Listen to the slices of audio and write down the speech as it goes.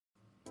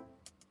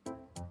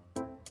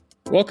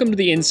Welcome to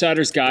the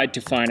Insider's Guide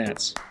to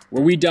Finance,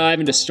 where we dive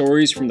into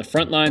stories from the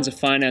front lines of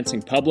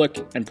financing public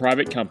and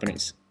private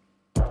companies.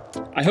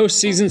 I host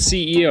seasoned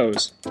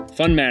CEOs,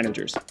 fund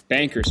managers,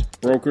 bankers,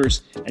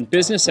 brokers, and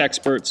business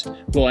experts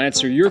who will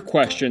answer your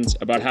questions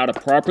about how to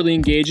properly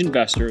engage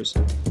investors,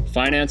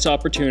 finance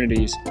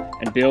opportunities,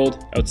 and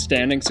build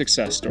outstanding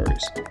success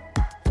stories.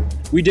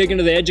 We dig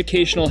into the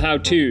educational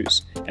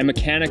how-tos and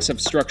mechanics of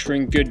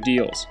structuring good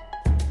deals.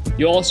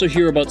 You'll also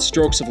hear about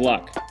strokes of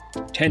luck,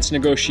 tense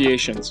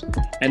negotiations,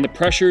 and the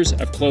pressures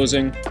of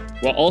closing,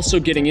 while also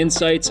getting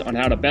insights on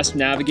how to best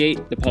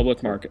navigate the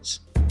public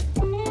markets.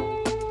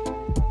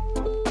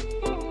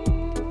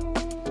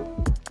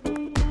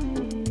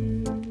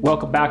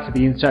 Welcome back to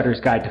the Insider's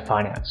Guide to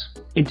Finance.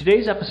 In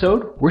today's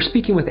episode, we're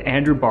speaking with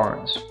Andrew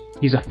Barnes.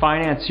 He's a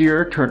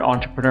financier turned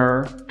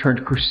entrepreneur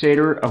turned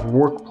crusader of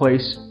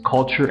workplace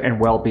culture and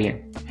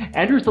well-being.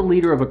 Andrew's the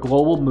leader of a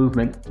global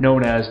movement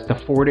known as the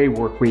 4-Day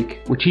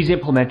Workweek, which he's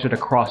implemented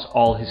across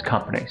all his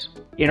companies.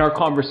 In our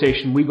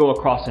conversation, we go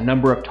across a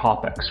number of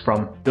topics,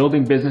 from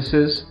building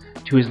businesses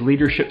to his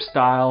leadership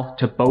style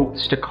to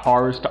boats to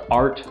cars to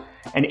art,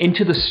 and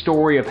into the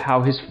story of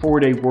how his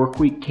 4-Day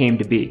Workweek came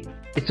to be.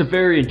 It's a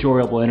very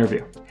enjoyable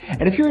interview.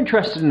 And if you're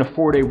interested in a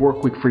 4-Day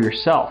Workweek for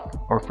yourself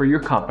or for your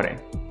company,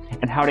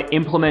 and how to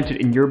implement it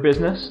in your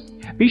business,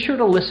 be sure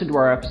to listen to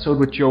our episode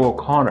with Joe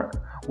O'Connor,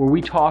 where we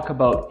talk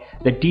about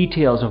the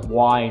details of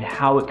why and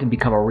how it can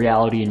become a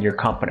reality in your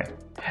company.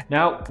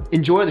 Now,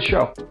 enjoy the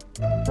show.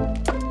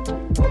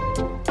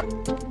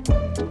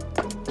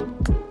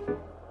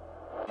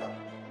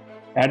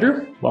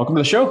 Andrew, welcome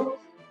to the show.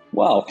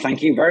 Well,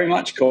 thank you very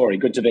much, Corey.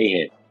 Good to be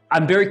here.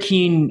 I'm very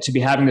keen to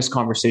be having this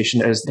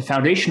conversation, as the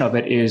foundation of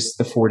it is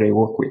the 4-Day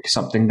Workweek,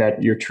 something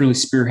that you're truly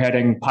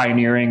spearheading,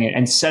 pioneering,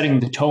 and setting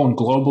the tone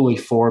globally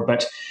for.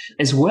 But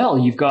as well,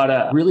 you've got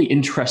a really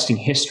interesting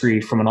history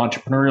from an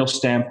entrepreneurial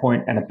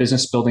standpoint and a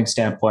business building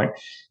standpoint,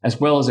 as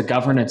well as a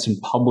governance and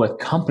public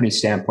company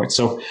standpoint.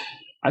 So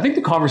I think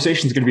the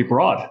conversation is going to be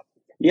broad.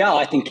 Yeah,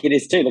 I think it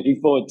is too. Looking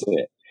forward to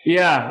it.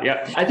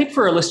 Yeah. I think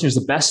for our listeners, the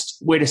best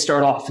way to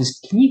start off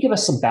is, can you give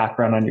us some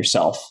background on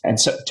yourself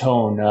and set the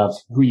tone of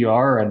who you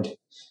are and,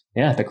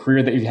 the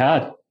career that you've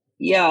had?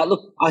 Yeah,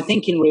 look, I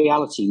think in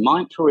reality,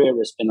 my career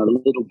has been a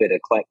little bit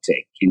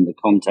eclectic in the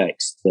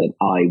context that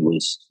I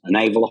was a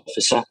naval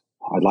officer.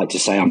 I'd like to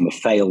say I'm a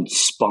failed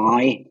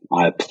spy.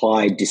 I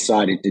applied,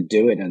 decided to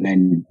do it, and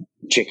then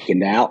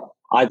chickened out.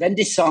 I then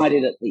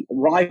decided at the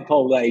ripe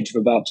old age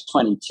of about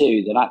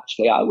 22 that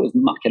actually I was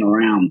mucking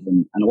around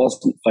and I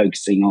wasn't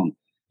focusing on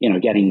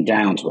getting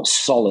down to a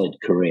solid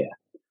career.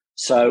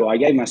 So I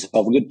gave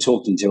myself a good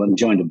talking to and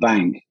joined a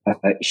bank.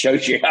 It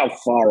shows you how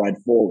far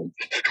I'd fallen.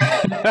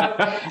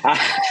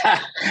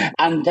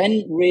 And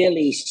then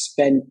really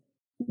spent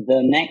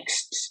the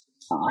next,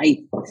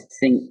 I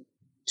think,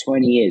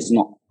 20 years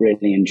not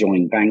really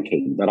enjoying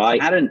banking. But I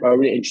had a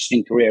really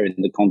interesting career in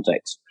the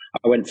context.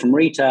 I went from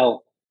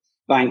retail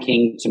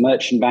banking to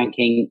merchant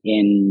banking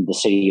in the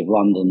City of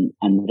London.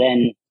 And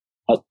then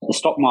at the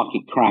stock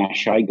market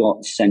crash, I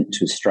got sent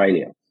to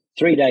Australia.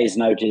 3 days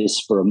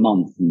notice for a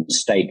month and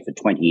stayed for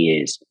 20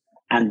 years.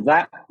 And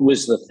that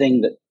was the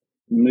thing that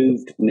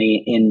moved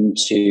me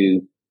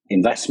into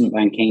investment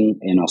banking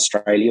in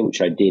Australia,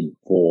 which I did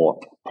for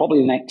probably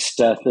the next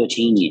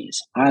 13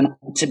 years. And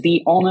to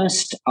be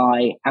honest,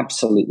 I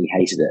absolutely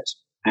hated it.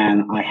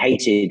 And I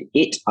hated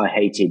it. I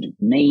hated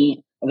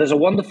me. There's a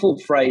wonderful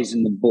phrase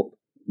in the book,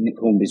 Nick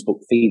Hornby's book,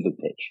 Fever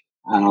Pitch,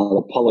 and I'll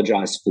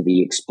apologize for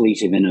the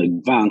expletive in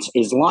advance.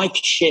 Is life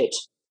shit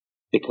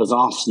because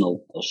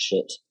Arsenal are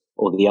shit,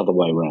 or the other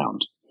way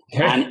around?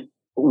 Okay. And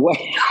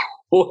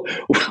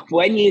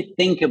when you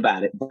think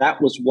about it,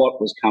 that was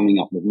what was coming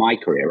up with my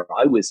career.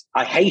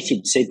 I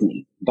hated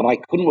Sydney, but I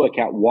couldn't work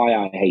out why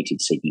I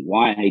hated Sydney,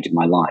 why I hated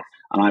my life.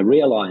 And I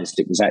realized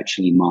it was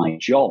actually my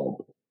job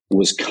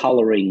was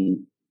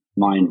coloring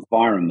my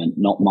environment,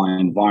 not my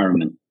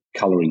environment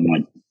coloring my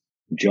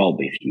job,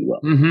 if you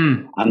will.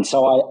 Mm-hmm. And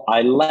so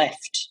I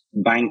left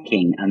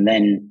banking and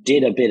then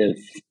did a bit of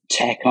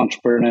tech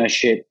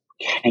entrepreneurship,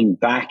 came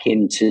back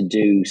in to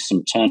do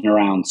some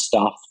turnaround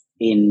stuff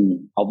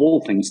in, of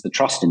all things, the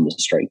trust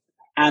industry.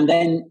 And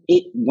then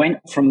it went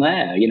from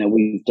there.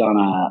 We've done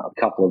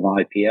a couple of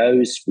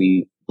IPOs.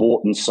 We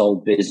bought and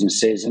sold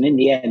businesses. And in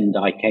the end,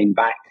 I came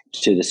back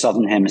to the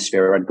Southern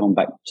Hemisphere. I'd gone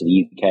back to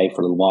the UK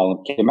for a little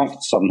while and came back to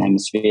the Southern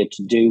Hemisphere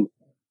to do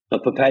the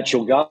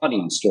Perpetual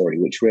Guardian story,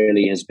 which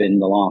really has been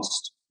the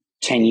last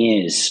 10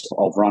 years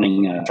of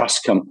running a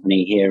trust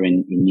company here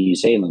in New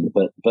Zealand,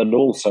 but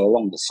also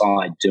along the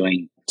side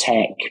doing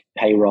tech,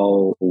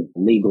 payroll,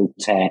 legal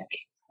tech,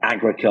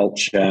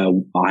 agriculture.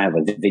 I have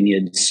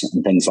vineyards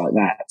and things like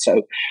that.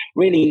 So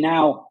really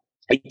now,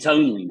 it's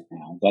only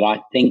now that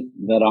I think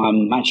that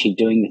I'm actually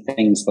doing the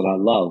things that I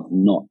love,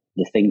 not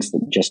the things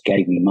that just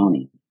gave me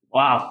money.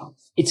 Wow.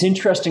 It's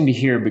interesting to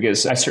hear,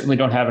 because I certainly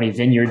don't have any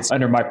vineyards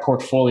under my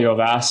portfolio of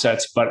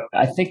assets, but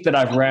I think that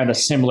I've ran a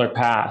similar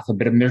path, a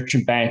bit of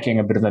merchant banking,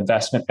 a bit of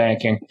investment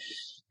banking,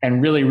 and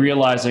really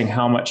realizing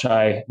how much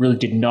I really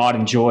did not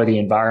enjoy the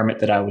environment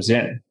that I was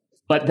in.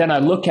 But then I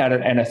look at it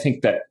and I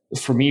think that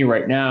for me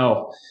right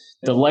now,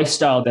 the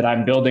lifestyle that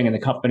I'm building and the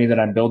company that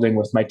I'm building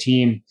with my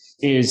team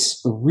is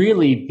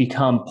really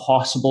become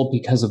possible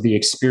because of the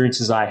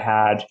experiences I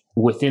had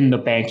within the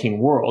banking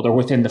world or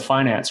within the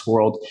finance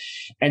world.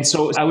 And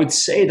so I would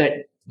say that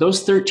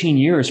those 13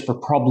 years were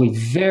probably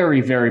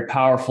very, very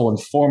powerful and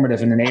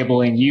formative in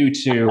enabling you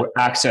to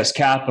access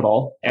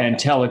capital and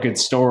tell a good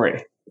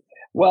story.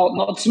 Well,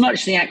 not so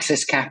much the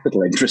access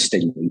capital,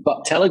 interestingly,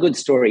 but tell a good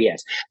story,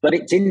 yes. But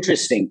it's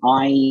interesting.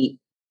 I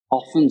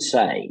often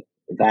say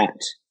that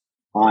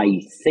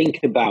I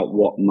think about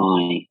what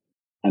my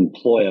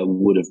employer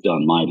would have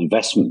done, my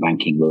investment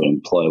banking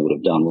employer would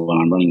have done when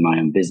I'm running my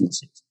own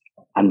businesses.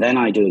 And then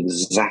I do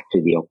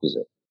exactly the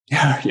opposite.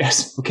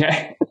 Yes.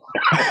 Okay.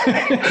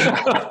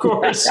 Of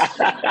course.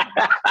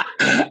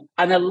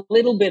 And a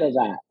little bit of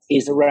that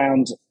is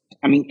around,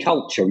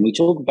 culture. And we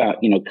talk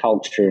about,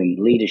 culture and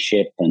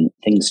leadership and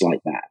things like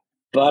that.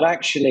 But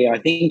actually, I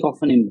think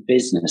often in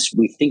business,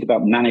 we think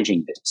about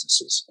managing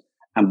businesses.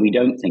 And we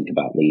don't think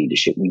about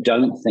leadership. We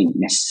don't think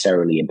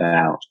necessarily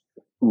about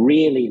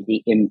really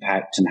the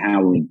impact and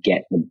how we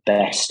get the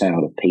best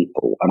out of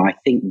people. And I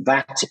think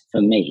that,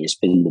 for me, has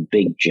been the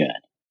big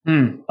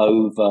journey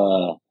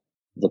over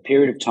the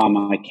period of time.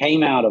 I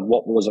came out of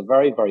what was a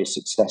very, very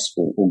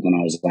successful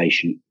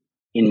organization.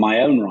 In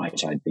my own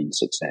right, I'd been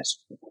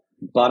successful.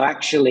 But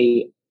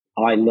actually,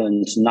 I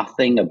learned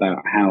nothing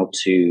about how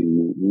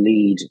to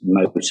lead,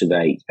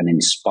 motivate, and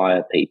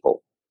inspire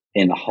people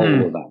in the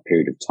whole of that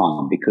period of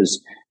time,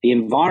 because the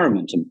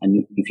environment,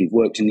 and if you've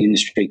worked in the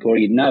industry,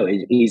 Corey, you'd know,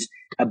 is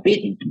a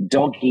bit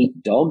dog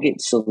eat dog.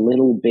 It's a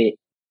little bit,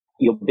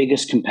 your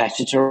biggest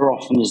competitor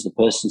often is the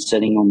person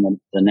sitting on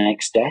the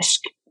next desk.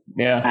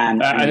 Yeah,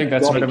 and I think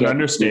that's sort of an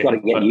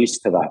understatement. You've got to get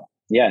used to that.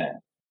 Yeah.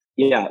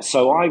 Yeah.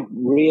 So I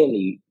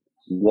really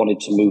wanted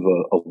to move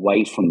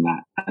away from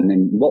that. And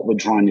then what we're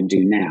trying to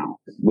do now,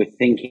 we're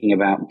thinking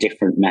about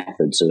different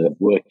methods of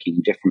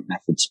working, different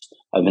methods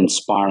of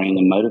inspiring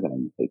and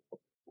motivating people.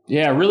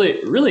 Yeah,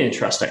 really, really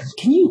interesting.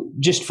 Can you,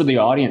 just for the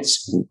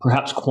audience,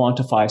 perhaps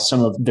quantify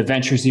some of the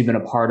ventures you've been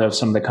a part of,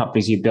 some of the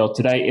companies you've built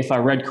today? If I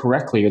read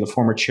correctly, you're the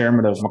former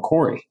chairman of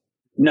Macquarie.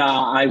 No,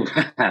 I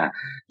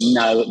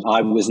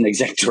was an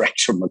exec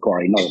director of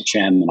Macquarie, not a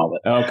chairman of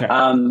it. Okay.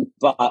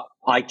 But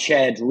I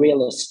chaired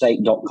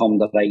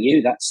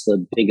realestate.com.au. That's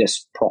the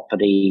biggest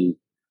property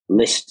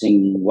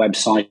listing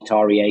website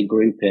REA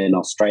group in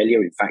Australia.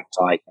 In fact,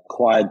 I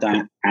acquired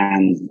that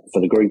and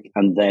for the group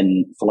and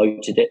then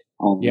floated it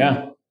on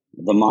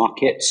the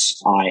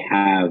markets. I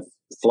have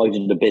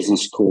floated a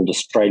business called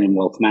Australian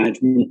Wealth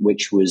Management,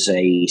 which was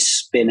a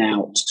spin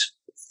out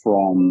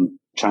from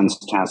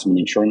Trans-Tasman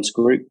Insurance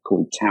Group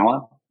called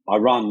Tower. I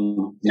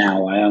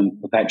own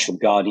Perpetual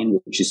Guardian,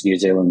 which is New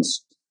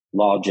Zealand's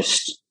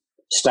largest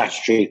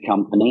statutory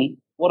company.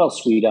 What else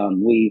have we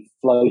done? We've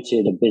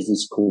floated a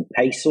business called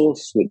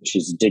PaySource, which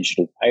is a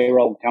digital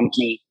payroll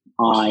company.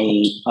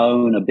 I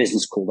own a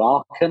business called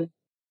Arken,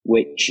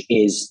 which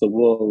is the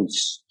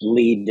world's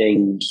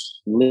leading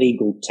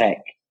legal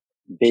tech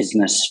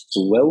business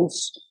for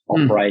wills,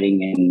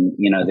 operating in,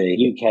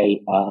 the UK,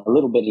 a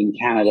little bit in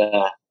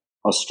Canada,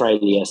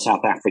 Australia,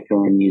 South Africa,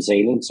 and New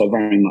Zealand. So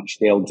very much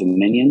the old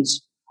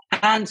dominions.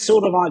 And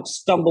sort of I've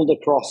stumbled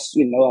across,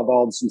 other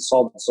odds and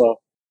sods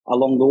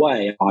along the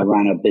way. I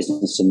ran a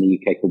business in the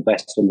UK called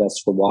Best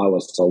Invest for a while. I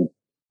sold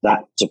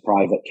that to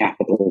private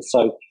capital.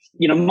 So,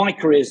 my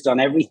career's done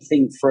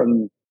everything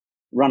from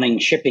running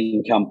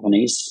shipping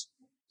companies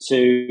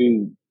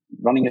to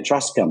running a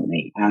trust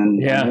company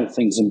and all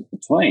things in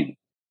between.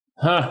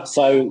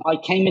 So I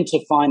came into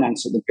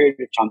finance at the period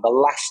of time, the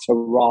last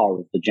hurrah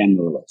of the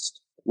generalist,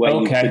 where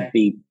you could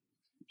be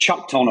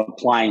chucked on a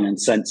plane and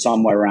sent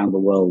somewhere around the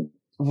world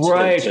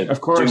to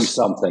of course. Do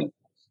something.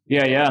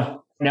 Yeah.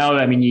 Now,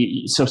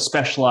 you so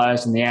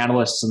specialized in the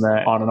analysts and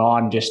the on and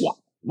on,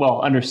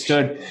 well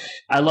understood.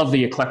 I love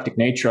the eclectic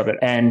nature of it.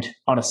 And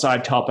on a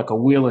side topic, a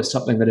wheel is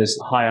something that is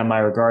high on my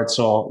regard.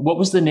 So what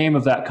was the name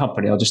of that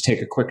company? I'll just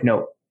take a quick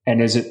note.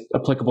 And is it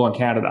applicable in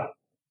Canada?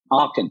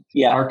 Arken.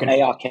 Yeah, Arken.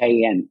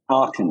 Arken.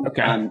 Arken.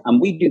 Okay.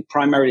 And we do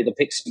primarily the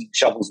picks and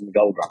shovels and the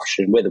gold rush.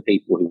 And we're the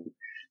people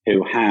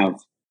who have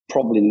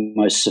probably the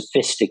most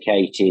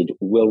sophisticated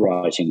will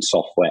writing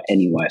software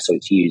anywhere. So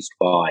it's used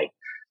by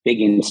big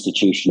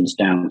institutions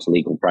down to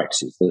legal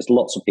practices. There's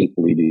lots of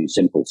people who do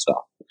simple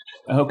stuff.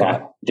 Okay.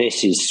 But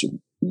this is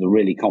the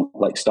really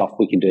complex stuff.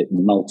 We can do it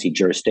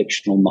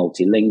multi-jurisdictional,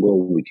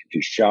 multilingual. We can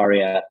do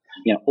Sharia,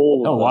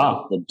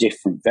 all the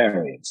different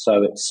variants.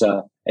 So it's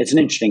an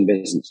interesting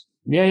business.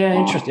 Yeah,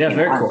 interesting. Yeah,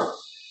 very cool.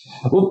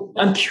 Well,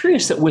 I'm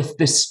curious that with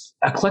this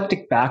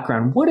eclectic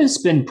background, what has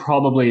been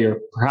probably or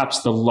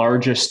perhaps the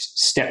largest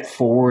step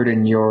forward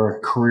in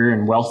your career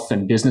in wealth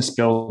and business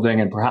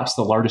building, and perhaps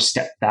the largest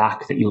step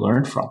back that you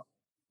learned from?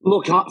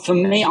 Look, for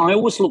me, I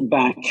always look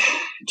back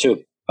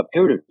to a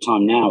period of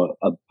time now,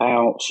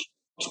 about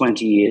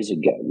 20 years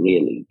ago,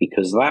 really,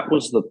 because that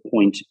was the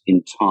point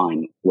in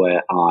time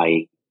where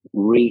I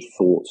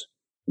rethought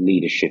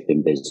leadership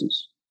in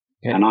business.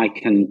 Okay. And I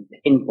can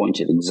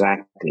pinpoint it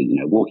exactly,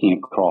 walking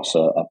across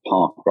a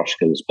park,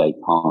 Rushco's Bay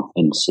Park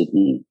in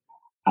Sydney,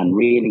 and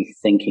really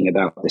thinking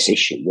about this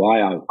issue,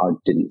 why I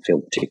didn't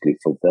feel particularly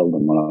fulfilled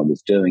in what I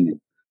was doing.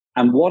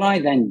 And what I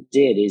then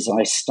did is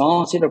I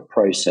started a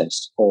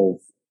process of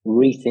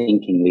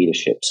rethinking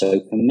leadership. So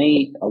for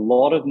me, a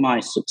lot of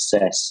my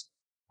success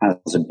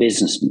as a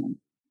businessman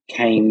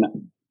came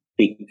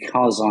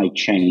because I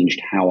changed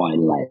how I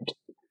led,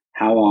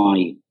 how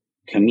I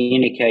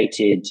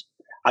communicated.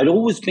 I'd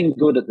always been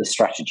good at the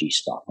strategy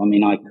stuff. I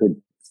mean, I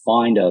could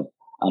find an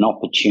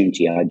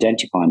opportunity,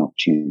 identify an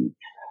opportunity.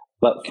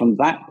 But from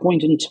that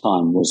point in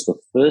time was the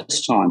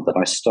first time that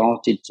I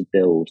started to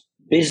build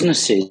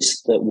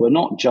businesses that were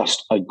not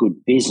just a good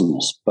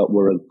business, but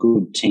were a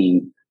good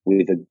team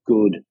with a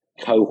good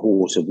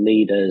cohort of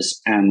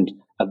leaders and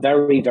a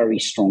very, very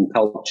strong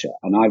culture.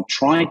 And I've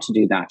tried to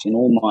do that in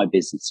all my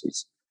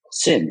businesses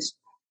since.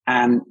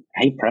 And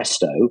hey,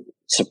 presto,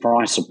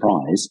 surprise,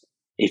 surprise,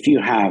 if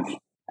you have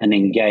an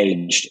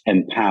engaged,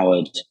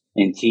 empowered,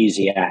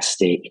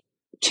 enthusiastic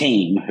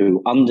team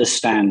who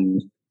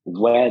understand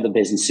where the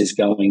business is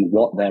going,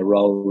 what their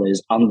role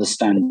is,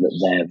 understand that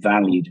they're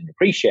valued and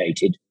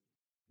appreciated,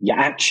 you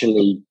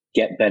actually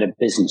get better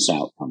business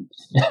outcomes.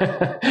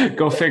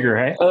 Go figure,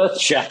 hey?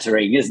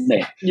 Earth-shattering, isn't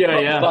it?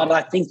 Yeah. But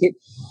I think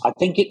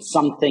it's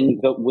something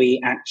that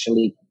we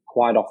actually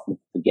quite often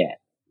forget.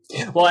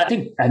 Well,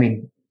 I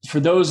mean, for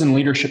those in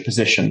leadership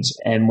positions,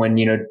 and when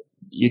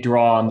you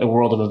draw on the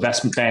world of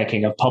investment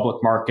banking, of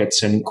public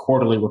markets, and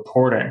quarterly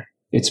reporting,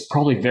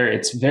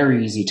 it's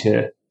very easy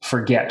to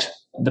forget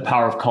the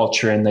power of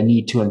culture and the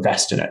need to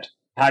invest in it.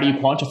 How do you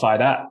quantify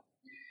that?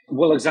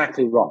 Well,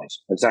 exactly right.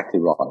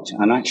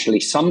 And actually,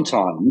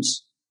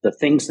 sometimes the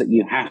things that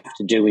you have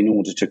to do in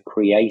order to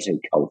create a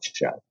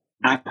culture,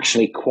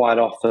 actually quite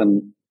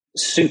often,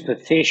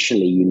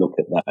 superficially, you look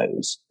at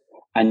those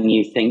and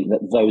you think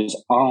that those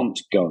aren't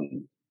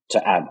going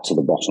to add to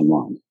the bottom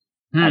line.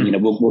 And,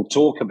 we'll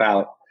talk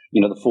about,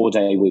 the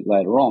 4-day week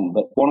later on,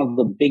 but one of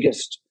the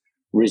biggest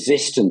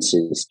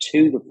resistances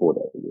to the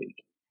 4-day week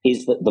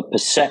is that the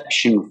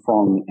perception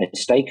from a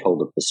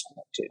stakeholder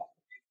perspective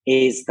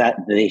is that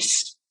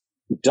this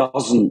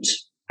doesn't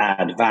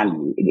add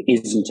value. It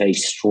isn't a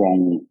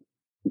strong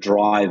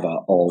driver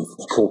of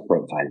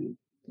corporate value.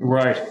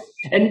 Right.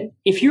 And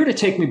if you were to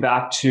take me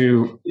back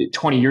to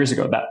 20 years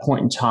ago, that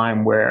point in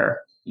time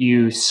where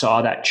you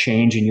saw that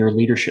change in your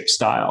leadership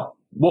style,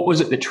 what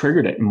was it that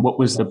triggered it, and what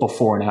was the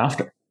before and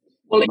after?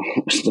 Well, it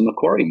was the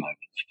Macquarie moment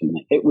for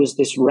me. It was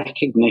this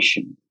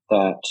recognition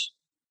that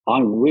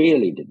I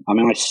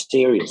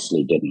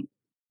seriously didn't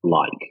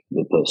like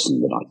the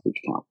person that I'd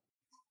become.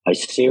 I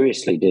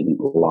seriously didn't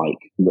like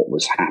what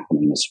was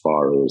happening as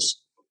far as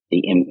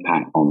the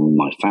impact on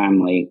my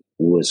family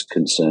was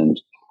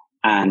concerned.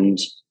 And,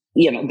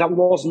 that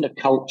wasn't a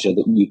culture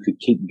that you could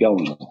keep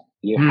going with.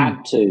 You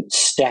had to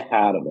step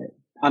out of it.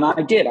 And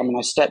I did.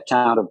 I stepped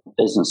out of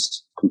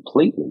business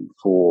completely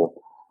for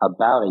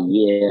about a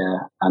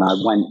year, and I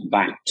went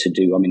back to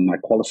do, I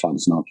qualified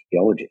as an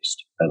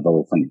archaeologist, of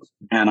all things.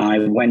 And I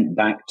went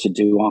back to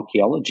do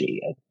archaeology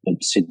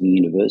at Sydney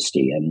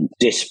University and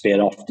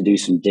disappeared off to do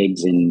some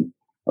digs in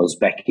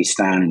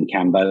Uzbekistan and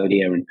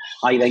Cambodia. And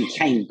I then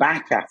came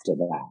back after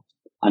that.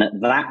 And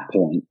at that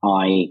point,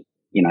 I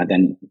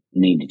then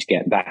needed to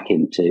get back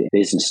into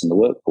business and the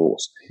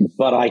workforce.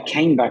 But I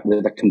came back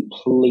with a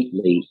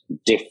completely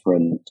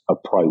different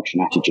approach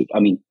and attitude.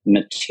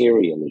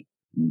 Materially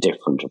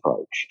different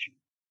approach.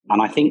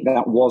 And I think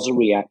that was a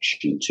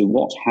reaction to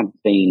what had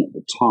been at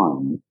the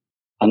time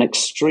an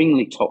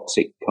extremely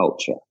toxic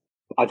culture.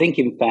 I think,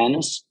 in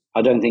fairness,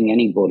 I don't think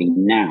anybody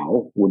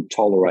now would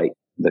tolerate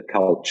the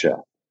culture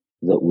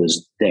that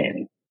was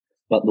then.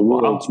 But the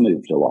world's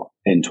moved a lot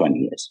in 20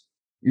 years.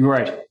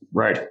 Right.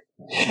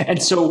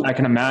 And so I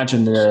can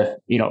imagine the,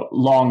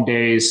 long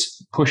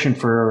days, pushing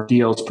for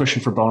deals,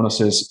 pushing for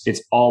bonuses.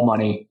 It's all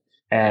money.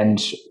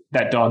 And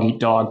that dog eat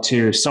dog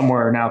too,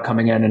 somewhere now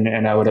coming in.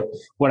 And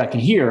what I can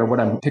hear, what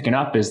I'm picking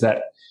up is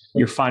that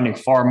you're finding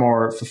far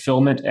more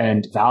fulfillment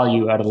and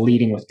value out of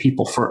leading with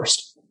people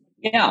first.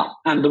 Yeah.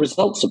 And the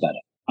results are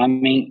better.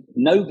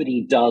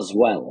 Nobody does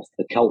well if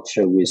the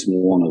culture is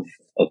one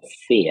of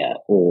fear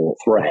or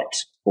threat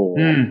or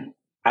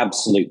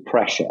absolute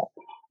pressure.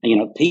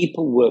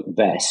 People work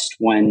best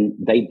when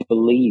they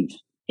believe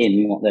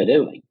in what they're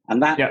doing.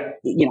 And that,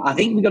 I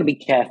think we've got to be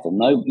careful.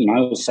 I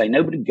always say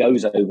nobody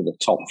goes over the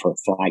top for a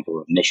flag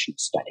or a mission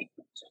statement.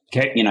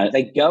 Okay.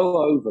 They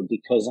go over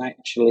because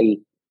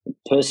actually the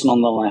person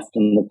on the left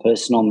and the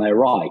person on their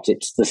right,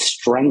 it's the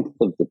strength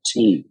of the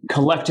team.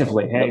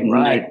 Collectively,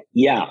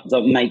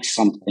 that makes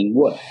something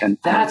work. And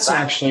that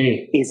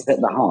actually is at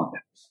the heart.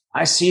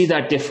 I see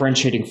that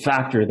differentiating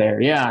factor there.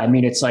 Yeah.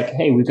 It's like,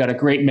 hey, we've got a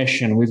great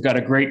mission. We've got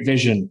a great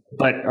vision,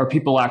 but are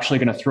people actually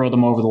going to throw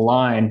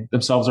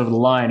themselves over the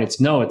line?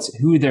 It's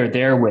who they're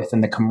there with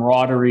and the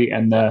camaraderie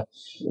and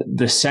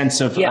the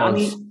sense of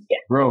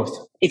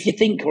growth. If you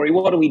think, Corey,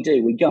 what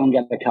do? We go and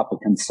get a couple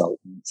of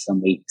consultants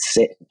and we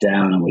sit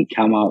down and we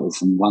come up with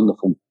some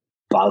wonderful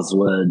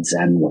buzzwords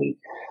and we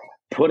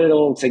put it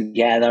all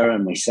together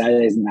and we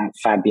say, isn't that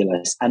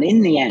fabulous? And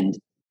in the end,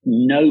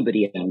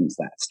 nobody owns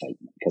that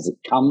statement because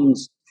it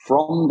comes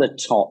from the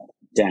top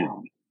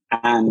down.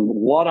 And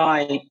what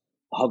I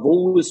have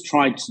always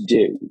tried to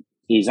do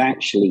is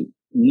actually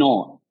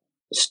not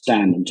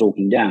stand and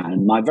talking down.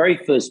 And my very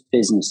first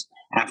business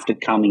after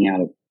coming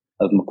out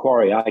of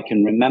Macquarie, I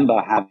can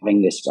remember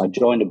having this. I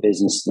joined a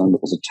business, and there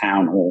was a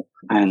town hall,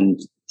 and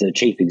the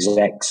chief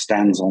exec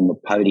stands on the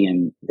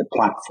podium, the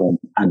platform,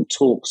 and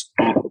talks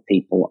at the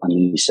people, and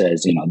he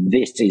says,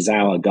 this is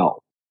our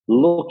goal.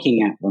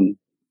 Looking at them,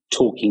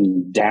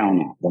 talking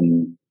down at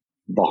them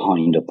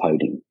behind a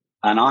podium.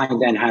 And I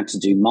then had to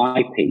do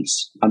my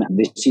piece. And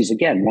this is,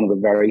 again, one of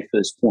the very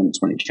first points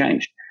when it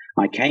changed.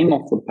 I came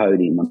off the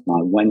podium and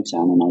I went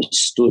down and I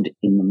stood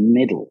in the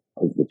middle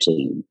of the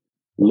team,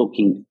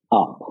 looking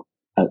up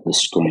at the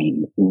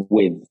screen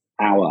with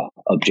our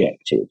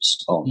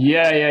objectives on.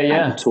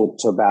 And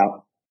talked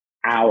about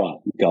our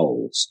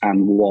goals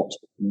and what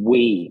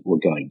we were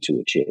going to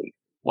achieve.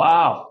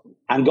 Wow.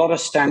 And got a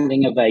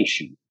standing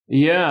ovation.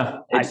 Yeah.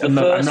 It's the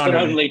first and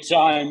only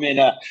time in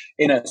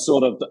a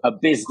sort of a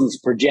business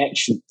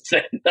projection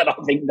thing that I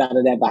think that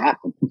had ever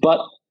happened. But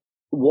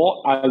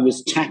what I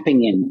was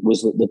tapping in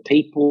was that the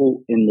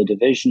people in the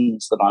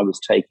divisions that I was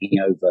taking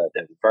over,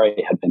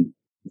 had been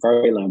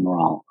very low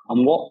morale.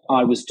 And what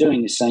I was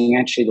doing is saying,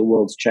 actually, the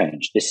world's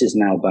changed. This is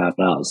now about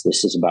us.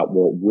 This is about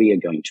what we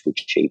are going to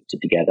achieve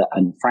together.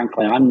 And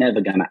frankly, I'm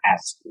never going to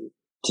ask you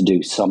to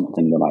do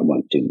something that I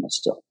won't do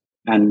myself.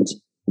 And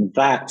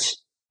that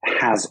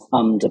has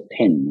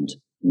underpinned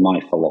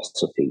my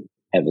philosophy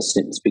ever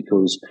since,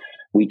 because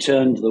we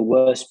turned the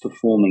worst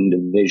performing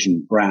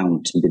division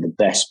round to be the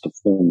best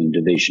performing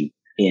division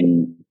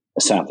in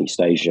Southeast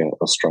Asia,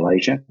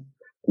 Australasia.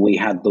 We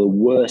had the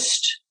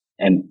worst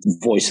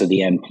voice of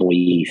the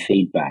employee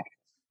feedback,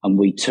 and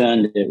we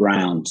turned it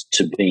round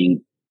to being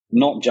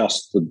not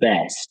just the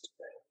best,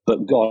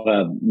 but got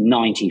a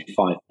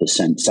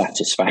 95%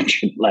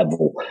 satisfaction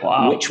level,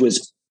 which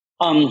was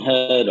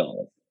unheard of.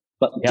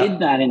 But did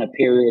that in a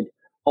period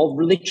of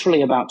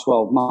literally about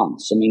 12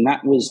 months. I mean,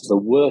 that was the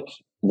work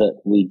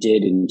that we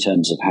did in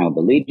terms of how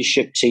the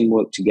leadership team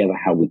worked together,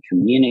 how we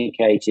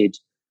communicated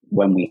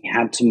when we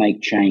had to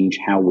make change,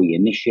 how we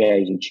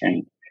initiated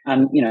change.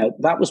 And,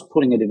 that was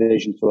putting a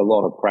division through a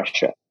lot of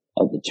pressure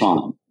at the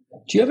time.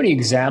 Do you have any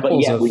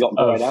examples we got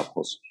great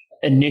outputs.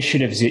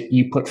 Initiatives that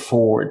you put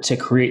forward to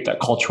create that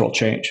cultural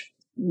change?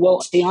 Well,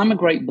 see, I'm a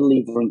great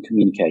believer in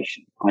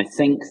communication. I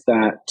think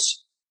that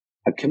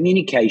a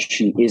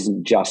communication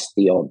isn't just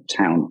the odd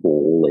town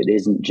hall. It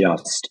isn't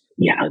just,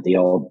 the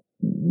odd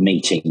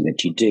meeting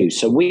that you do.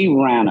 So we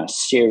ran a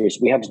series.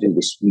 We had to do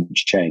this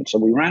huge change. So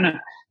we ran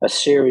a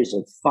series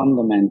of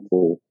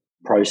fundamental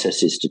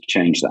processes to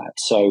change that.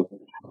 So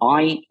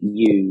I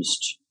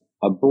used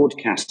a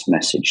broadcast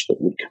message that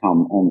would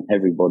come on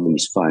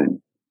everybody's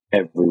phone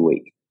every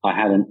week. I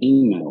had an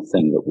email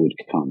thing that would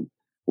come.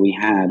 We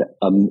had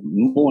a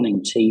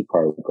morning tea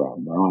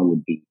program where I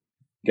would be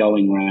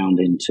going around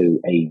into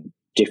a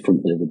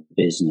different bit of the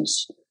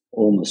business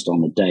almost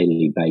on a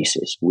daily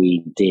basis.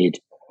 We did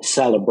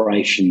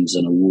celebrations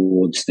and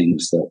awards,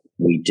 things that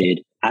we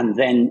did. And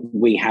then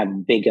we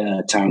had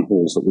bigger town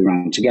halls that we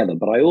ran together.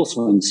 But I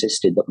also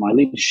insisted that my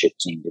leadership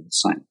team did the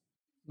same.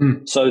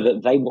 So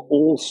that they were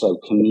also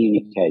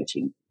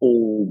communicating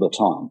all the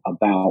time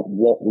about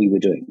what we were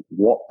doing,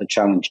 what the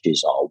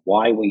challenges are,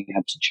 why we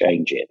had to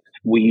change it.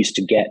 We used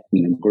to get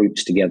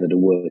groups together to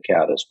work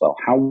out as well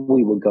how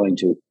we were going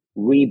to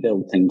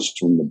rebuild things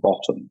from the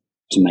bottom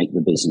to make the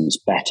business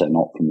better,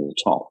 not from the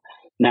top.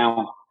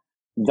 Now,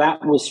 that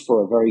was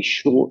for a very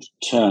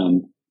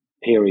short-term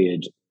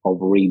period of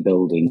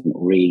rebuilding,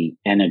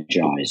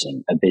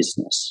 re-energizing a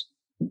business.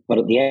 But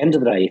at the end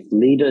of the day, if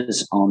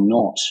leaders are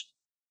not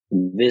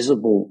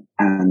visible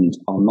and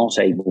are not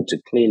able to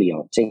clearly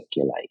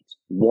articulate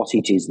what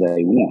it is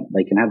they want,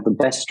 they can have the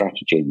best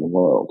strategy in the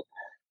world.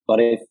 But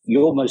if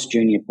your most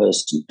junior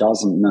person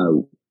doesn't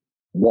know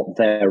what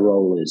their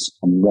role is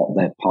and what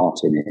their part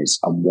in it is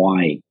and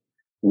why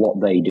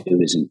what they do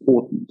is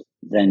important,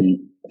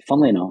 then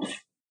funnily enough,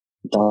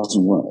 it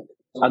doesn't work.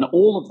 And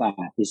all of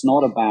that is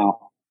not about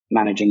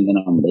managing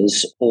the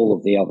numbers, all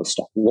of the other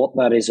stuff. What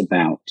that is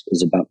about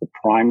the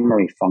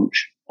primary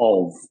function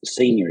of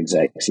senior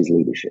execs is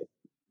leadership.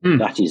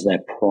 That is their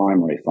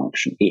primary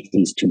function. It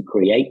is to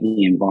create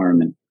the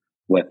environment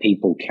where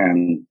people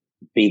can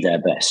be their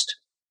best.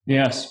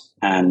 Yes.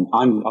 And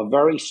I'm a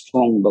very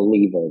strong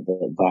believer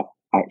that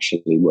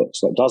actually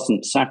works. So it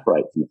doesn't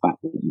separate from the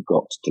fact that you've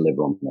got to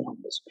deliver on the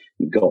numbers.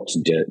 You've got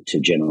to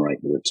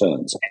generate the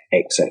returns,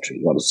 etc.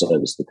 You've got to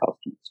service the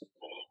customers.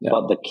 Yeah.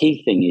 But the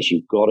key thing is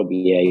you've got to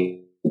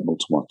be able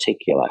to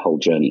articulate a whole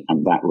journey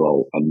and that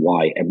role and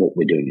why and what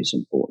we're doing is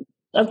important.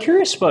 I'm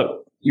curious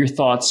about your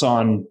thoughts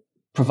on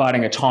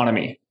providing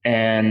autonomy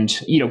and,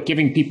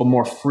 giving people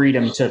more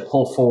freedom to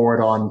pull forward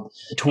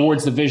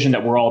towards the vision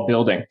that we're all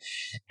building.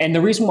 And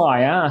the reason why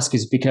I ask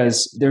is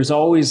because there's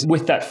always,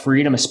 with that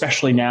freedom,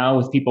 especially now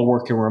with people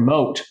working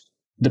remote,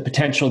 the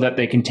potential that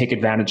they can take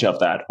advantage of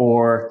that,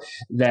 or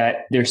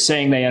that they're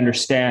saying they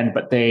understand,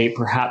 but they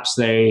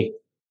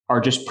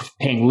are just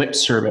paying lip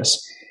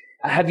service.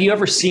 Have you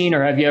ever seen,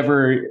 or have you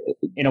ever,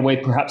 in a way,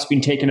 perhaps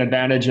been taken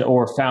advantage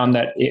or found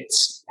that it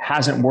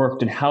hasn't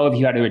worked, and how have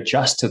you had to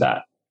adjust to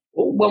that?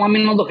 Well, I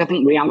mean, look, I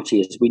think reality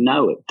is we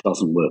know it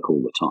doesn't work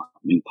all the time.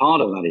 I mean,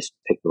 part of that is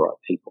pick the right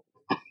people.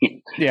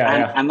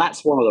 And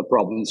that's one of the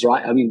problems,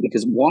 right? I mean,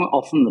 because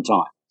often the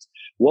time,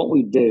 what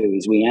we do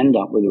is we end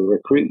up with a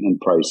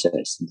recruitment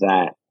process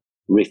that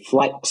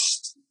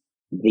reflects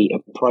the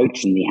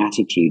approach and the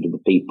attitude of the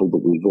people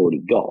that we've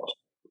already got.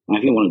 And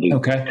if you want to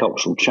do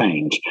cultural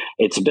change,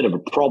 it's a bit of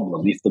a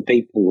problem if the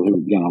people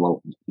who,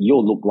 well,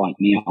 you'll look like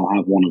me, I'll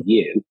have one of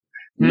you.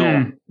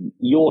 No,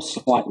 you're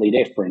slightly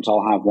different,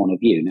 I'll have one of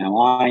you. Now,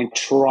 I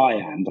try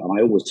and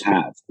I always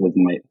have with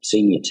my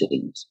senior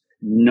teams,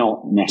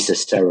 not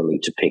necessarily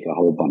to pick a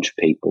whole bunch of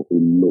people who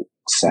look,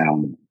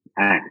 sound,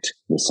 act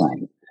the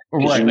same.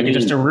 Right, like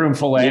just a room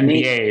full of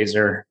MBAs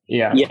or,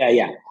 Yeah.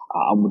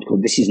 I would call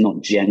this is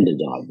not gender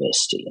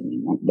diversity. I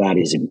mean, that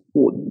is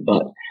important,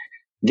 but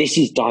this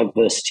is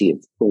diversity of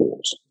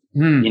thought.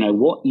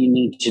 What you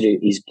need to do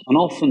is, and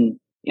often,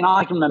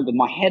 I can remember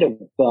my head of,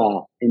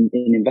 in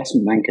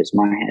investment bankers,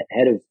 my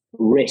head of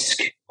risk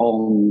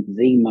on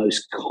the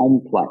most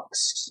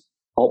complex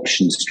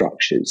option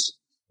structures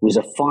was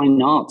a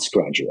fine arts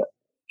graduate.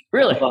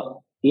 Really?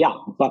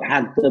 But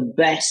had the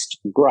best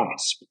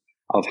grasp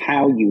of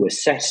how you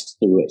assess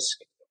the risk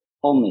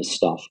on this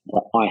stuff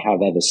that I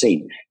have ever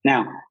seen.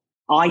 Now,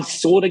 I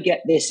sort of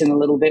get this in a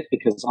little bit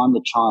because I'm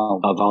the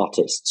child of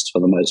artists for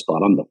the most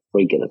part. I'm the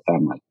freak of the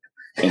family.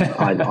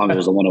 I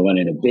was the one who went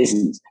into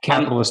business.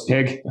 Capitalist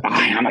pig.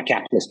 I am a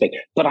capitalist pig.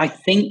 But I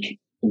think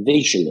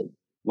visually,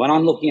 when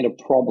I'm looking at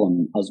a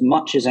problem, as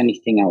much as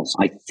anything else,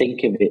 I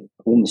think of it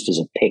almost as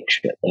a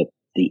picture of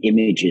the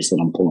images that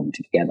I'm pulling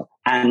together.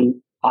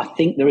 And I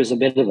think there is a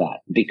bit of that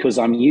because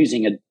I'm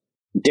using a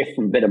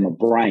different bit of my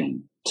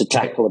brain to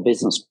tackle a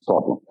business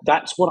problem.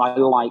 That's what I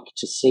like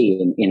to see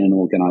in an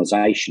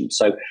organization.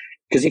 So,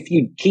 because if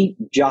you keep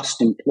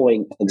just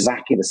employing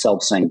exactly the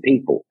self-same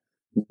people,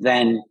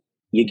 then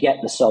you get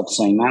the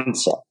self-same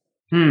answer.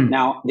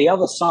 Now, the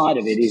other side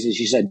of it is, as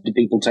you said, do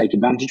people take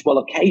advantage? Well,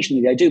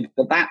 occasionally they do,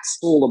 but that's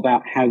all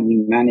about how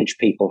you manage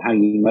people, how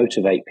you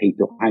motivate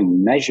people, how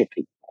you measure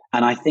people.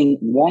 And I think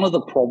one of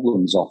the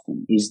problems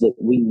often is that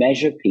we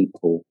measure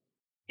people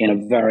in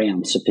a very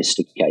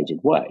unsophisticated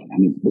way. I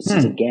mean, this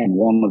is, again,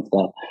 one of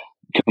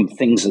the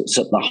things that's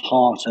at the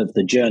heart of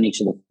the journey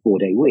to the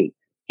 4-day week.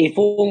 If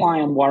all I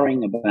am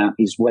worrying about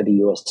is whether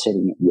you are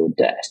sitting at your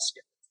desk,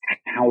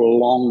 how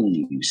long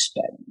you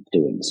spend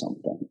doing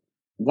something,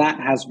 that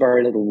has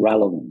very little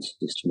relevance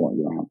as to what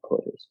your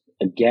output is.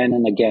 Again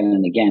and again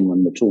and again,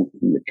 when we're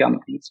talking with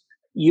companies,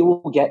 you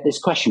will get this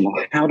question,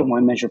 well, how do I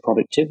measure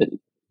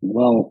productivity?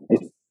 Well,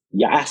 if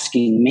you're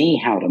asking me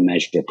how to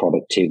measure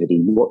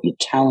productivity, what you're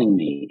telling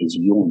me is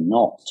you're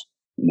not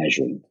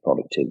measuring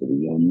productivity.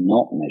 You're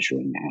not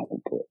measuring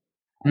output.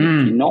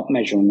 If you're not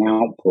measuring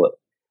output,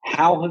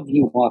 how have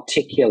you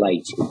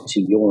articulated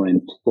to your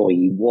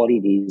employee what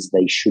it is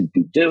they should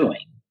be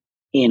doing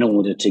in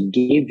order to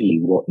give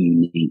you what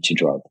you need to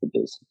drive the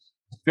business?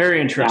 Very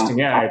interesting.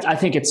 Now, I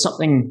think it's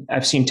something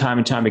I've seen time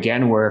and time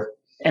again where,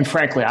 and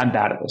frankly, I'm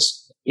bad at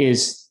this,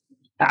 is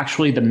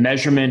actually the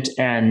measurement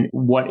and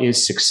what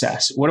is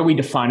success. What are we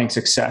defining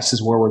success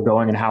is where we're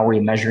going and how are we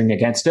measuring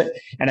against it?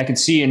 And I can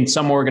see in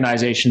some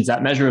organizations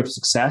that measure of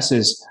success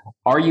is,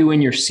 are you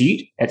in your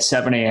seat at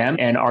 7 a.m.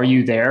 and are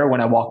you there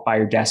when I walk by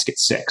your desk at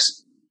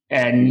 6?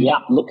 And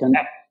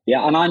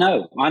and I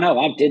know.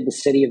 I did the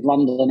City of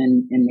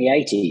London in the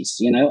 80s.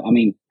 I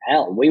mean,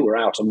 hell, we were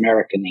out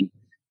Americaning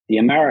the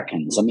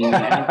Americans. I mean, you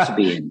had to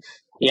be in.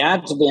 You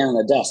had to be on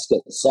the desk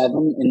at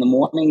 7 in the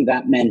morning.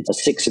 That meant a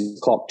 6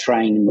 o'clock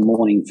train in the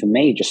morning for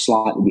me, just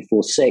slightly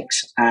before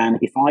 6. And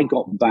if I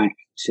got back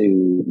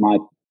to my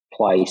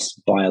place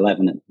by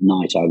 11 at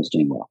night, I was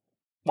doing well.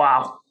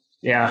 Wow.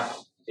 Yeah.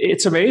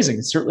 It's amazing.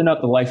 It's certainly not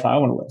the life I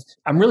want to live.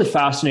 I'm really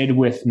fascinated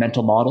with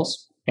mental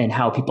models and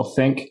how people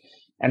think.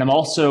 And I'm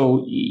also,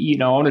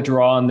 I want to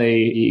draw on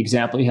the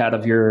example you had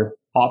of your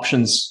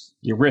options,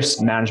 your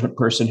risk management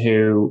person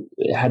who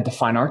had the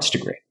fine arts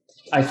degree.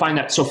 I find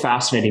that so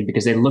fascinating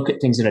because they look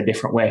at things in a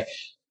different way.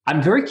 I'm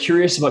very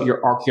curious about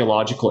your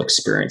archaeological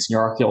experience and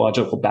your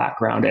archaeological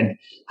background. And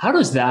how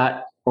does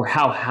that, or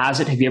how has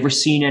it, have you ever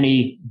seen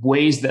any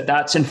ways that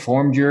that's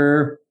informed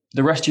the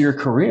rest of your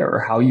career or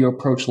how you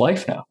approach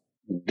life now?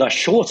 The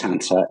short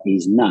answer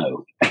is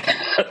no.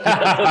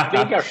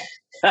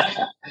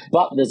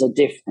 But there's a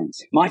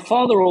difference. My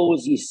father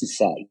always used to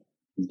say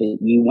that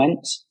you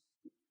went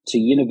to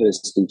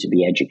university to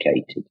be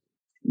educated.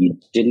 You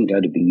didn't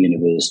go to be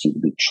university to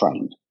be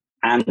trained.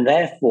 And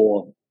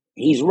therefore,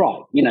 he's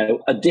right.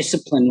 A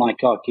discipline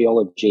like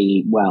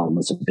archaeology, well,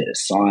 there's a bit of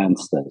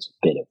science, there's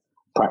a bit of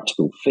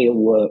practical field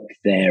work,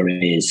 there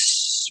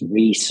is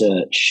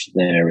research,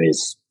 there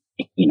is,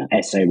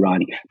 essay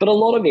writing. But a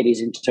lot of it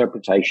is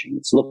interpretation.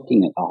 It's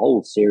looking at a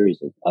whole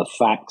series of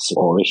facts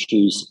or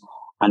issues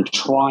and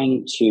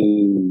trying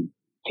to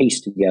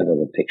piece together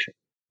the picture.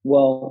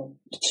 Well,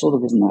 it sort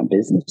of isn't that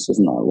business,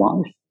 isn't that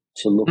life?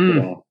 To look at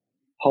a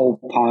whole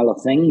pile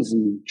of things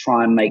and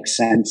try and make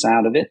sense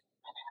out of it.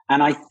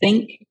 And I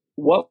think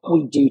what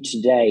we do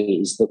today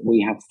is that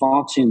we have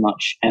far too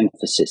much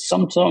emphasis.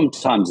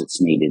 Sometimes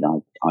it's needed,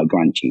 I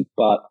grant you,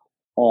 but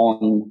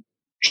on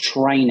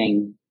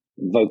training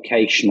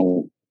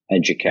vocational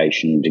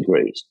education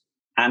degrees.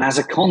 And as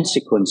a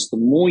consequence, the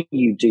more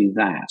you do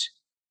that,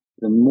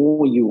 the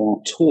more you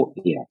are taught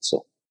the answer.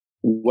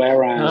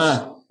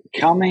 Whereas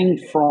coming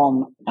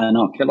from an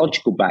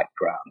archaeological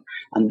background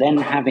and then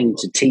having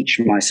to teach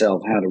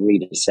myself how to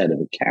read a set of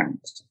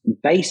accounts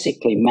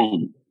basically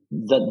meant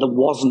that there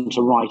wasn't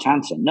a right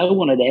answer. No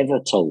one had ever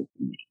told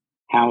me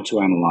how to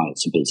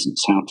analyze a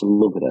business, how to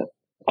look at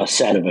a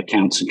set of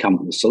accounts and come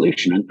up with a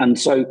solution. And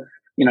so,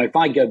 if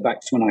I go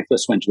back to when I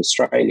first went to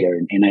Australia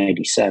in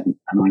 87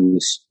 and I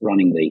was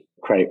running the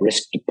credit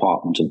risk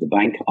department of the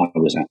bank I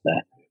was at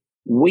there,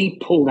 we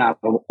pulled out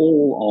of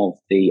all of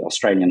the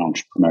Australian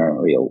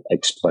entrepreneurial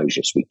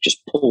exposures. We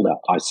just pulled out.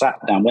 I sat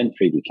down, went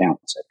through the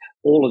accounts, said,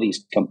 all of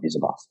these companies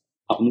are bust.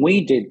 And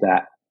we did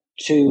that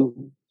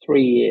 2-3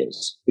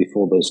 years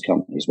before those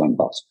companies went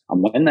bust.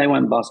 And when they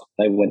went bust,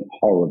 they went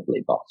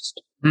horribly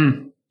bust,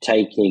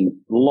 taking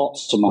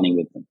lots of money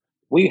with them.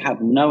 We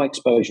had no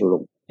exposure at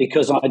all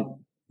because I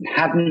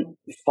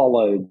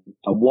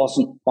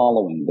wasn't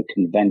following the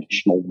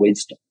conventional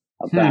wisdom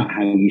about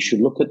how you should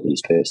look at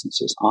these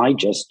businesses. I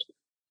just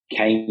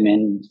came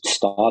in,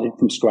 started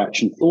from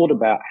scratch and thought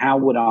about how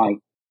would I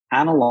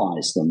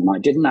analyze them. And I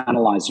didn't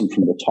analyze them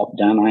from the top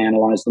down. I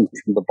analyzed them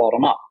from the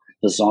bottom up.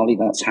 Bizarrely,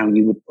 that's how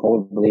you would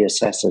probably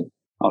assess an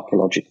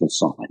archaeological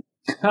site.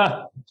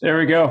 There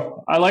we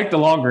go. I like the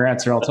longer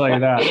answer, I'll tell you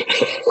that.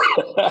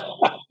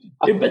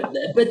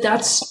 But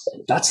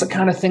that's the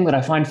kind of thing that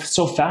I find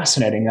so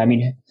fascinating. I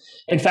mean,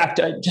 in fact,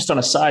 just on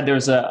a side,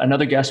 there's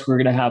another guest we were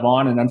going to have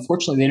on, and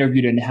unfortunately the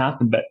interview didn't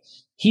happen, but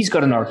he's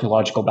got an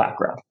archaeological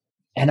background.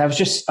 And I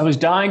was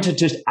dying to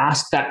just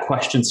ask that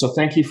question. So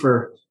thank you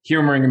for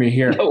humoring me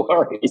here. No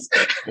worries.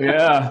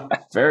 Yeah,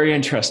 very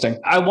interesting.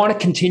 I want to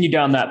continue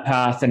down that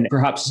path, and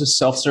perhaps it's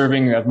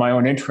self-serving of my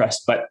own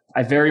interest, but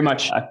I very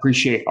much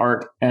appreciate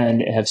art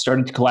and have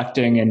started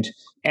collecting.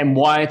 And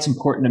why it's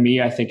important to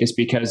me, I think, is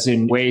because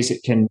in ways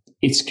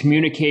it's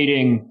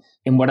communicating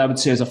in what I would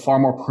say is a far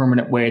more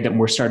permanent way than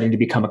we're starting to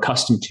become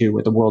accustomed to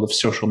with the world of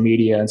social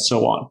media and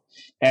so on.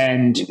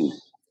 And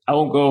I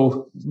won't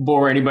go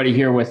bore anybody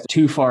here with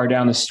too far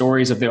down the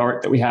stories of the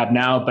art that we have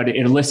now, but it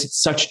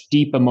elicits such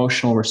deep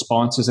emotional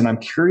responses. And I'm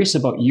curious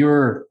about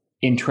your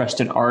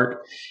interest in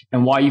art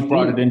and why you've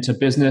brought it into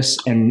business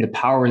and the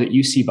power that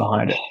you see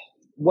behind it.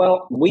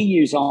 Well, we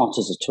use art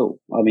as a tool.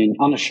 I mean,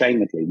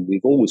 unashamedly,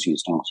 we've always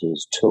used art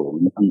as a tool.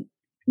 And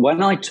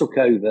when I took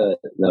over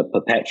the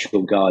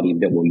Perpetual Guardian,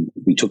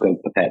 we took over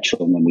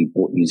Perpetual and then we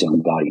bought New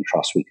Zealand Guardian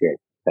Trust, we created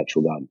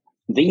Perpetual Guardian.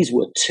 These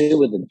were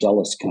two of the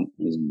dullest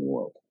companies in the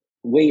world.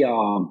 We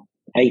are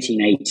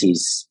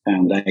 1880s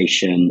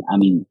foundation. I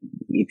mean,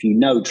 if you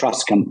know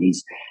trust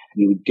companies,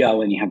 you would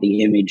go and you have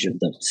the image of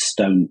the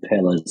stone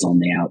pillars on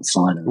the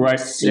outside of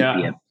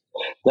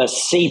the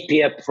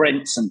sepia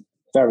prints and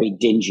very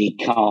dingy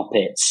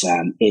carpets.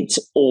 And it's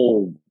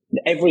all,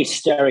 every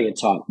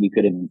stereotype you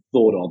could have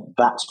thought of,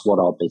 that's what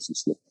our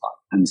business looked like.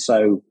 And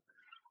so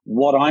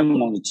what I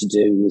wanted to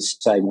do was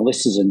say, well,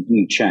 this is a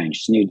new change,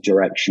 it's a new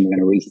direction. We're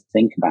going to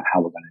rethink about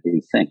how we're going to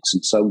do things.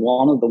 And so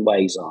one of the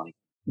ways I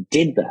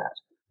did that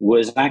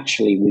was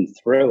actually we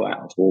threw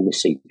out all the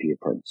sepia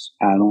prints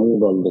and all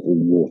the little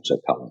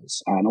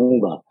watercolors and all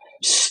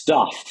the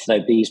stuff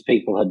that these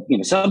people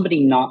had,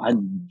 somebody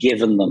had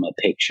given them a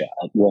picture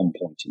at one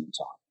point in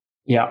time.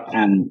 Yeah.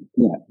 And,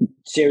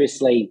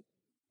 seriously,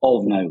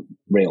 of no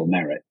real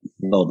merit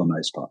for the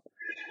most part.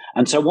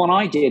 And so what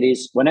I did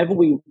is whenever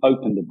we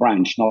opened a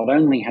branch, not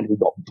only had we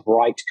got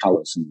bright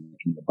colors in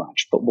the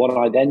branch, but what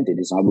I then did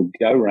is I would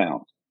go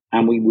around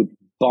and we would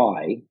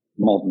buy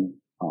modern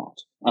art.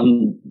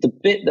 And the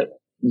bit that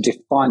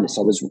defined this,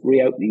 I was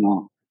reopening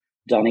our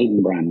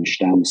Dunedin branch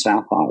down the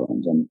South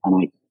Island, and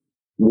I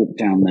walked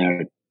down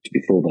there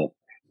before the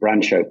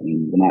branch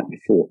opening the night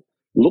before,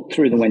 looked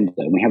through the window,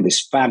 and we have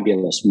this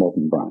fabulous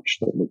modern branch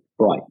that looked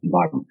bright and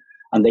vibrant,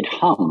 and they'd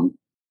hung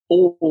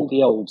all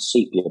the old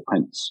sepia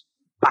prints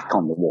back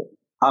on the wall.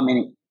 I mean,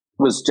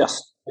 it was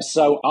just,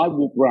 so I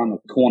walked around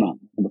the corner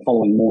the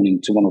following morning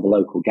to one of the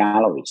local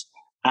galleries,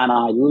 and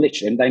I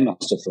literally, and they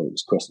must have thought it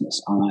was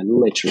Christmas, and I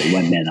literally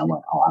went in and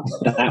went,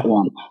 that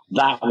one,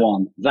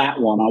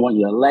 I want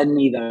you to lend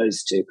me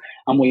those two.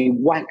 And we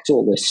whacked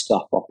all this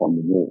stuff up on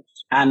the walls.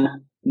 And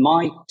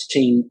my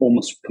team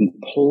almost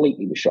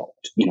completely was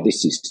shocked.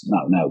 This is,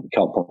 no, we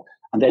can't pop.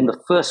 And then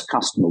the first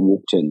customer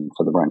walked in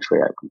for the branch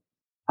reopen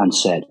and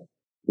said,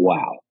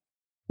 wow,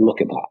 look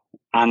at that.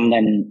 And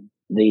then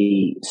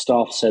the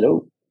staff said,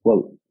 oh,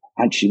 well,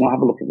 actually, you want to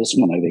have a look at this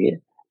one over here?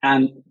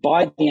 And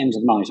by the end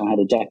of the night, I had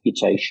a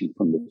deputation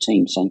from the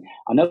team saying,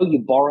 I know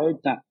you borrowed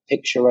that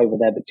picture over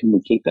there, but can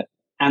we keep it?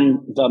 And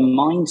the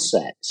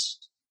mindset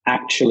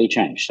actually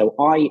changed. So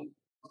I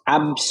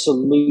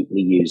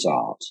absolutely use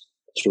art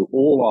through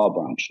all our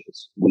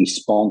branches. We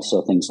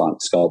sponsor things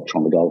like Sculpture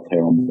on the Gulf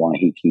here on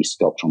Waiheke,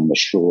 Sculpture on the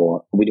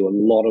Shore. We do a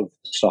lot of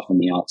stuff on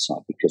the art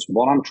side because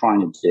what I'm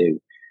trying to do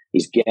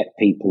is get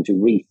people to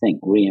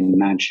rethink,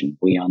 reimagine.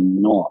 We are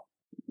not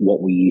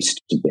what we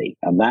used to be.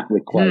 And that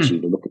requires you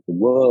to look at the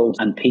world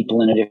and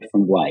people in a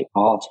different way.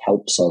 Art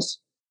helps us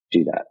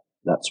do that.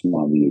 That's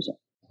why we use it.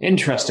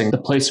 Interesting. The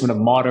placement of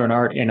modern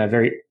art in a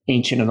very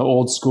ancient and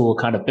old school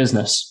kind of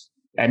business.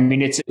 I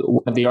mean, it's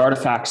one of the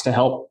artifacts to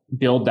help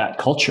build that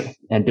culture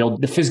and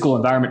build the physical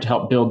environment to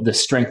help build the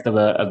strength of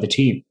the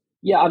team.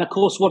 Yeah, and of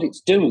course, what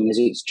it's doing is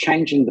it's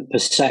changing the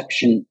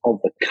perception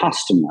of the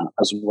customer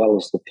as well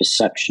as the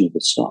perception of the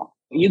staff.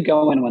 You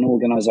go into an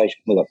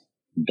organization with a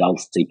dull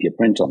sepia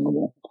print on the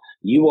wall,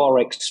 you are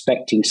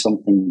expecting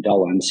something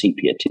dull and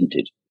sepia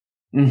tinted.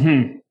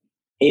 Mm-hmm.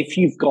 If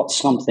you've got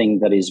something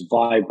that is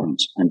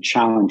vibrant and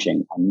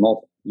challenging and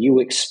modern, you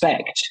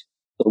expect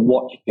that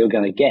what you're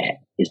going to get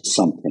is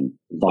something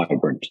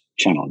vibrant,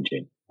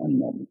 challenging, and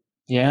modern.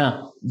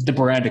 Yeah, the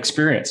brand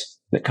experience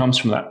that comes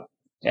from that.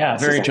 Yeah,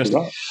 very interesting.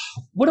 Right.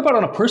 What about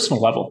on a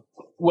personal level?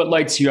 What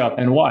lights you up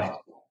and why?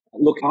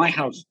 Look, I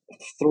have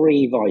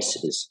 3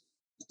 vices.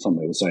 Some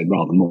people say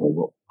rather more,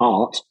 but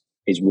art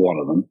is one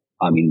of them.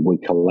 I mean, we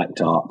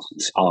collect art,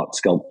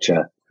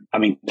 sculpture. I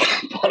mean,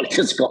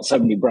 Politica's got so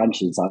many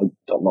branches, I've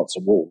got lots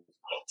of walls.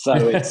 So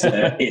it's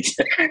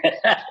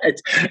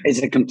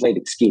a complete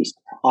excuse.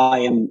 I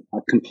am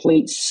a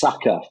complete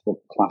sucker for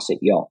classic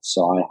yachts.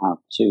 So I have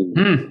 2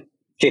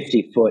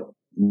 50-foot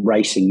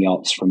racing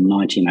yachts from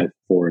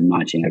 1904 and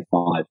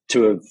 1905.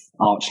 2 of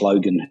Arch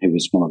Logan, who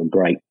was one of the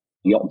great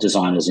yacht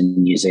designers in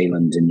New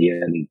Zealand in the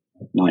early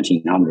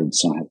 1900s.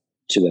 So I have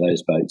 2 of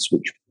those boats,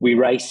 which we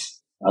race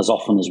as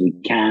often as we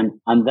can.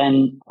 And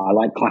then I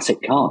like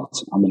classic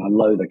cars. I mean, I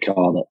loathe a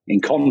car that,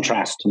 in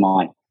contrast to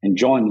my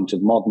enjoyment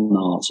of modern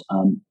art,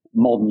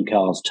 modern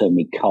cars turn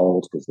me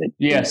cold because they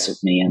hiss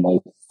at me and they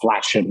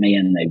flash at me,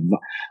 and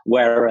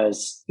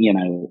whereas, you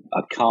know,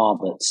 a car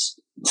that's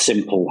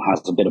simple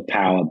has a bit of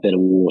power, a bit of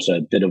water,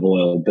 a bit of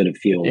oil, a bit of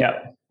fuel.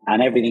 Yeah.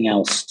 And everything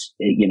else,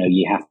 you know,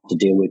 you have to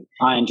deal with.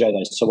 I enjoy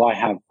those. So I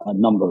have a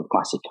number of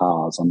classic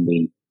cars, and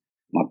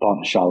my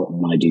partner Charlotte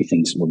and I do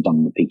things. We've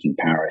done the Peking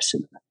Paris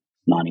and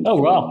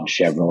 1941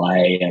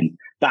 Chevrolet and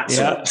that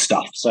sort of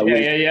stuff. So we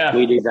do that.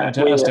 We do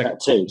that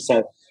too.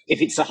 So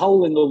if it's a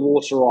hole in the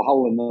water or a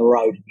hole in the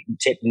road, and you can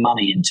tip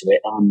money into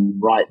it, I'm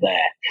right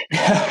there.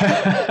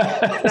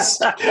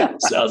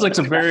 Sounds like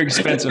some very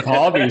expensive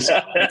hobbies.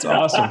 That's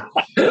awesome.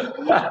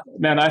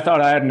 Man, I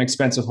thought I had an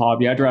expensive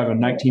hobby. I drive a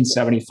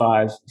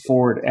 1975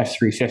 Ford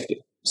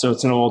F-350. So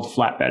it's an old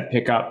flatbed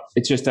pickup.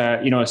 It's just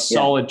a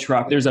solid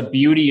truck. There's a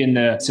beauty in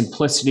the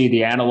simplicity,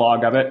 the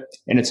analog of it,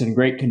 and it's in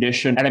great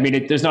condition. And I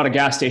mean, there's not a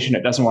gas station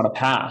it doesn't want to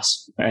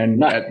pass.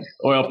 And at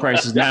oil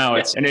prices now,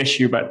 it's an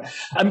issue. But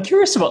I'm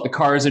curious about the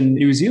cars in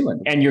New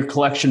Zealand and your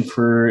collection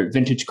for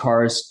vintage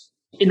cars.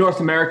 In North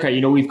America,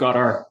 you know, we've got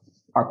our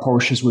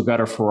Porsches, we've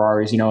got our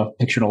Ferraris, you know,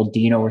 picture an old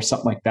Dino or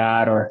something like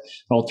that, or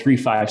an old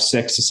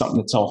 356 is something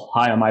that's all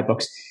high on my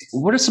books.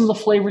 What are some of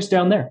the flavors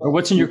down there? Or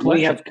what's in your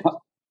collection?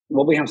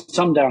 We have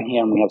some down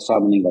here and we have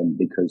some in England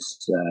because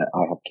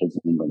I have kids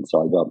in England,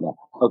 so I got that.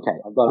 Okay,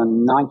 I've got a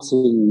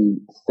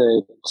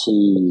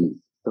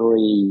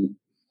 1933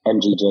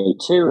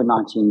 MGJ2, a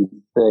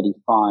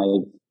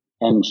 1935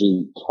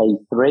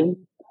 MGK3,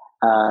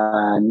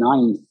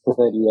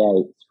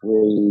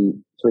 1938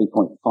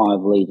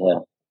 3.5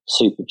 litre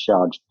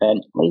supercharged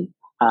Bentley,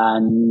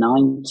 a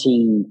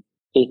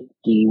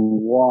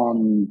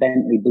 1951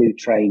 Bentley Blue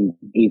Train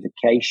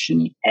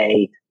Evocation,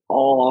 a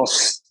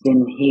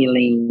Austin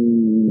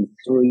Healing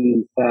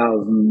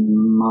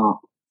 3000 Mark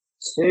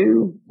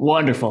II.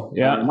 Wonderful.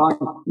 Yeah.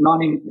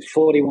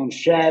 1941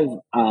 Chev.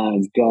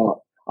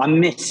 I'm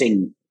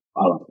missing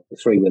a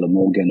 3-wheeler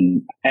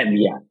Morgan.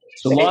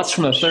 So lots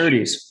from the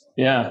 30s.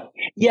 Yeah.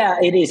 Yeah,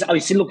 it is. I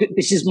see, look,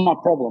 this is my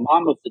problem.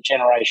 I'm of the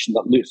generation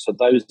that looked at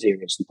those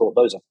eras and thought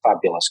those are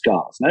fabulous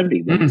cars.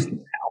 Nobody wants them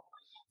now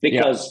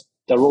because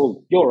they're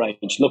all your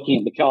age looking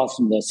at the cars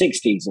from the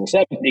 60s or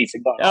 70s.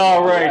 And going,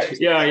 right.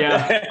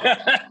 Yeah.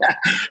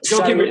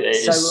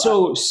 It's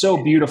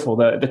so beautiful.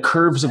 The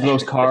curves of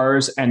those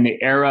cars and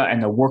the era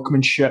and the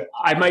workmanship.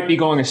 I might be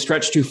going a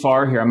stretch too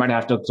far here. I might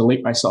have to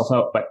delete myself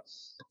out, but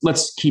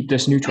let's keep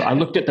this neutral. I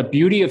looked at the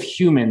beauty of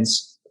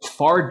humans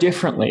far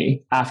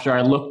differently after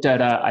I looked at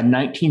a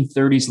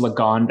 1930s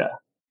Lagonda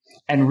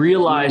and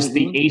realized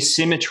the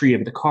asymmetry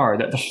of the car,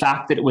 that the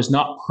fact that it was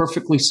not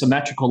perfectly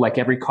symmetrical like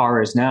every car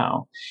is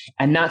now.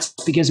 And that's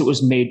because it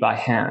was made by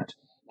hand.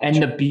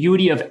 And the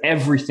beauty of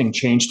everything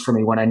changed for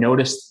me when I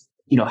noticed,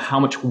 you know, how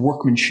much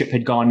workmanship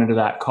had gone into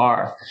that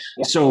car.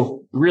 Yeah.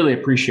 So really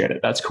appreciate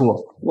it. That's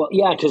cool. Well,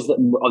 yeah, because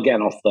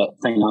again, off the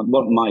thing,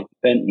 what my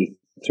Bentley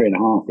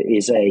 3.5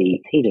 is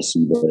a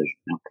Peterson version.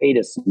 Now,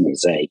 Peterson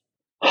is a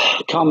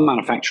car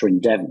manufacturer in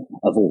Devon,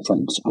 of all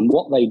things. And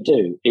what they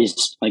do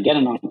is they get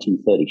a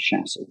 1930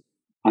 chassis,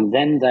 and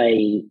then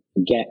they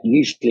get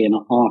usually an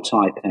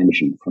R-Type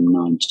engine from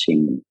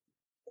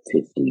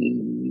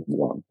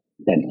 1951,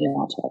 Bentley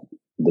R-Type,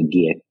 the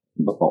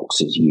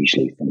boxes,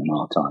 usually from an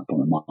R-Type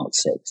or a Mark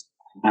 6.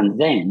 And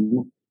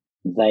then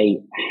they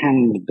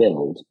hand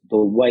build the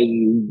way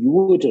you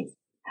would have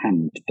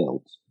hand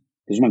built.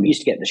 Because remember, you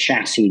used to get the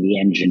chassis, the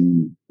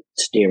engine,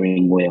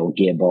 steering wheel,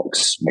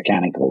 gearbox,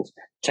 mechanicals,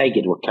 take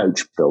it to a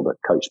coach builder.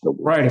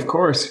 Right, of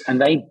course.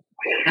 And they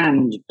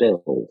hand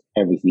build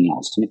everything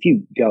else. And if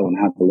you go and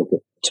have a look at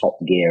Top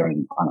Gear,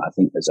 and I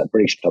think there's a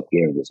British Top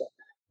Gear, there's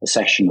a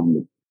session on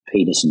the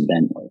Peterson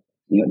Bentley.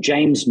 You know,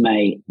 James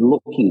May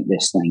looking at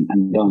this thing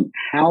and going,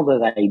 how do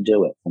they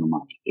do it for the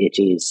money?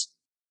 It is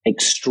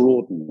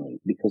extraordinary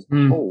because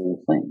the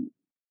whole thing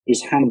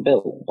is hand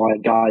built by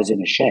guys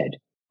in a shed,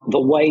 the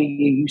way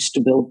you used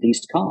to build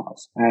these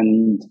cars.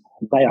 And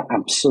they are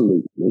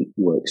absolutely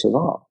works of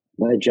art.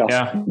 They're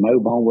just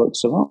mobile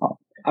works of art.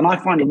 And I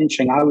find it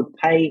interesting. I would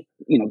pay,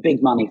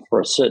 big money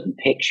for a certain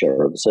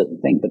picture of a certain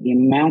thing, but the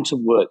amount of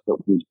work that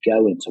would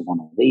go into one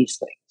of these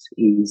things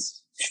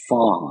is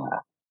far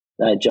higher.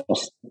 They're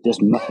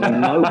just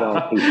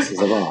mobile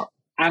pieces of art.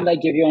 And they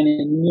give you an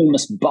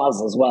enormous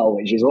buzz as well,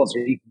 which is also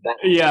even better.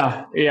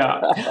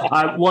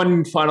 Yeah.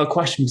 One final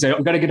question, because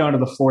I've got to get on to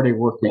the 4-day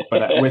work week,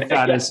 but with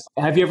that is,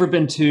 have you ever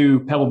been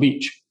to Pebble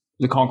Beach,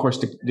 the Concours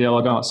de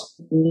Elegance?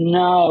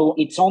 No,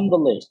 it's on the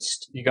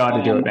list. You got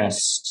to do it, man.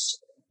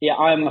 Yeah,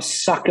 I'm a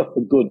sucker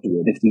for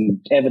Goodwood, if you've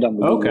ever done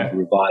the Goodwood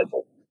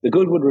Revival. The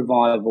Goodwood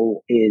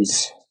Revival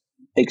is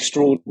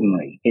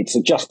extraordinary. It's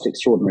just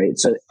extraordinary.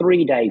 It's a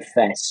 3-day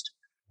fest,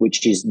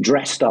 which is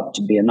dressed up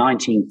to be a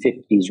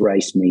 1950s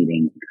race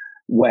meeting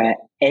where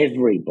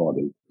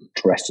everybody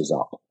dresses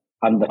up.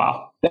 And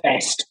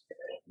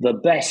the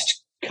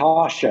best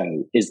car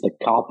show is the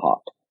car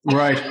park.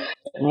 Right.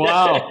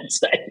 Wow.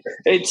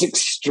 It's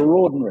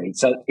extraordinary.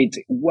 So it's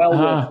well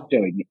worth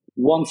doing.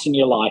 Once in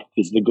your life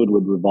is the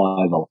Goodwood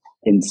Revival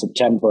in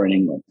September in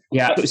England.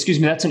 Yeah, excuse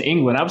me, that's in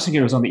England. I was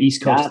thinking it was on the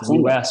East Coast of the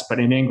US, but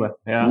in England.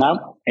 Yeah.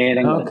 No, in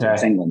England. Okay.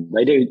 It's England.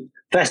 They do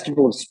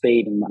Festival of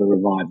Speed and the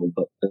Revival,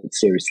 but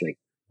seriously.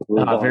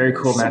 Very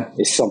cool, man.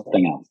 It's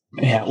something else.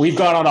 Yeah, we've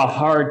gone on a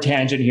hard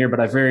tangent here, but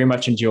I very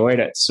much enjoyed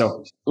it.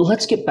 So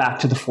let's get back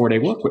to the 4-day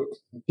work week,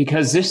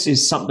 because this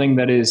is something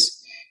that is,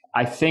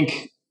 I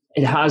think,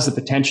 it has the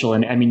potential.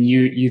 And I mean,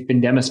 you've been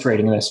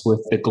demonstrating this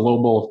with the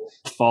global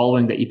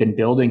following that you've been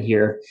building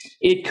here.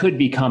 It could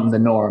become the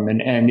norm.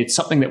 And it's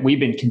something that we've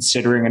been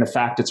considering. And in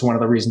fact, it's one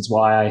of the reasons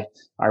why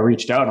I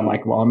reached out. I'm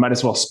like, well, I might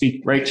as well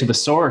speak right to the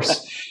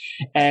source.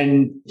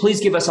 And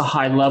please give us a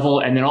high level.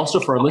 And then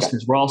also for our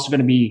listeners, we're also going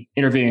to be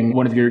interviewing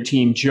one of your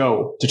team,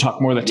 Joe, to talk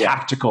more of the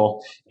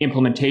tactical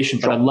implementation.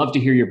 But I'd love to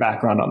hear your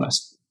background on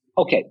this.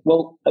 Okay,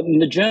 well,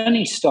 the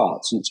journey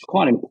starts, and it's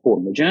quite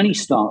important. The journey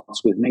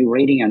starts with me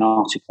reading an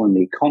article in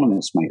the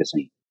Economist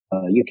magazine,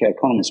 UK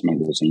Economist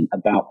magazine,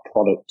 about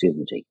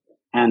productivity.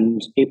 And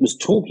it was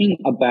talking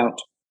about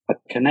a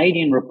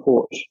Canadian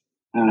report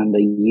and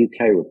a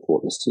UK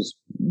report. This is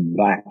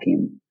back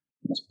in,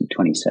 must be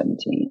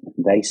 2017.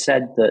 They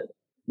said that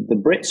the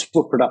Brits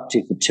were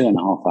productive for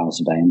 2.5 hours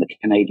a day and the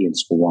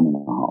Canadians for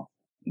 1.5.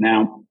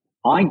 Now,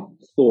 I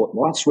thought,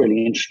 well, that's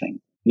really interesting.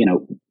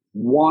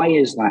 Why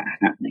is that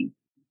happening?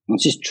 And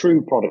this is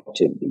true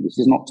productivity. This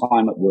is not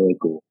time at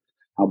work or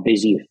how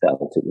busy you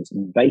felt. It was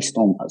based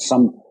on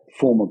some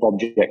form of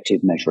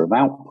objective measure of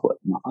output.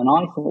 And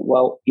I thought,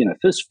 well,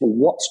 first of all,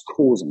 what's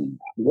causing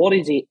that? What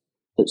is it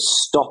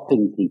that's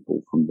stopping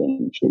people from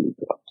being truly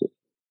productive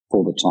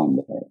for the time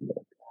that they're at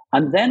work?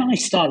 And then I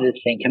started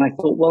to think, and I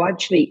thought, well,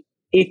 actually,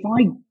 if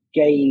I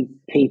gave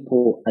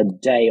people a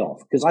day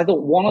off, because I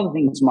thought one of the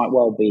things might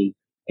well be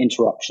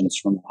interruptions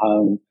from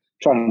home,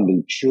 trying to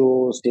do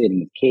chores,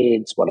 dealing with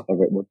kids,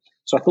 whatever it would.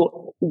 So I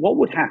thought, what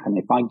would happen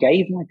if I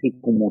gave my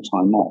people more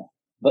time off?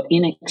 But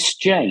in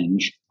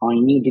exchange, I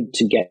needed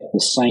to get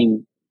the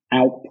same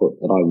output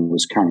that I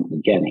was currently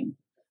getting.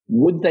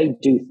 Would they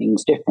do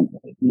things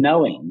differently?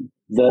 Knowing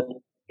that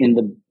in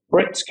the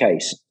Brits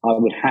case, I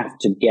would have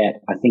to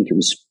get, I think it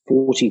was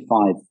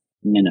 45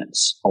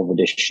 minutes of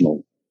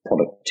additional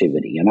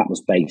productivity. And that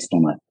was based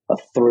on a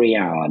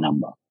 3-hour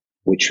number,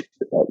 which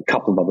a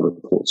couple of other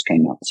reports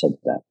came out and said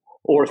that.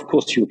 Or, of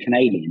course, you were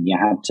Canadian, you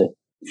had to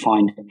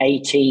find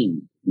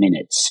 18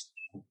 minutes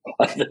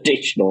of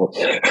additional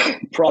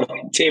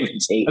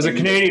productivity. As a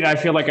Canadian, I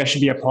feel like I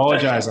should be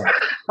apologizing.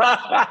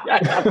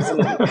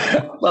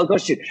 Absolutely. Well,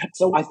 gosh,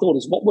 so I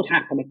thought, what would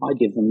happen if I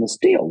give them this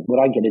deal?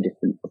 Would I get a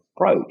different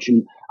approach?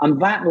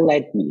 And that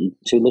led me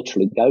to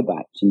literally go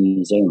back to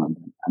New Zealand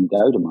and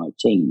go to my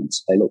team and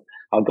say, look,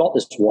 I've got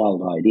this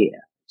wild idea.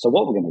 So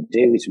what we're going to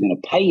do is we're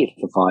going to pay you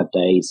for 5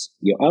 days.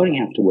 You only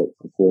have to work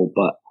for 4,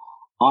 but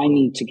I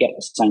need to get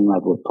the same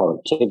level of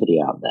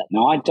productivity out there.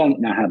 Now, I don't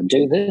know how to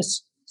do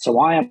this, so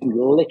I am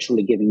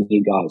literally giving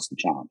you guys the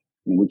challenge.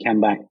 And we came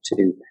back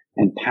to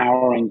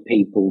empowering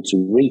people to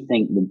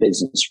rethink the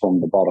business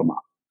from the bottom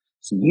up.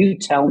 So you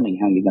tell me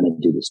how you're going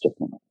to do this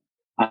differently.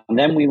 And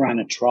then we ran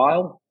a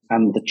trial,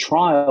 and the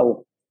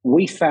trial,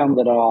 we found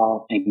that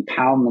our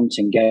empowerment,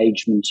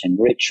 engagement,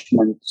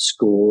 enrichment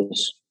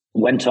scores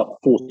went up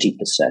 40%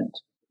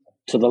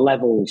 to the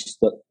levels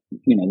that,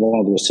 one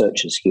of the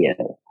researchers here,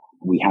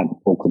 we had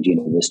what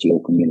Stanford University,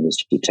 Auckland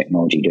University of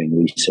Technology doing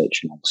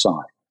research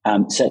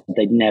alongside, said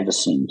they'd never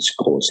seen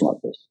scores like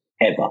this,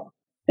 ever,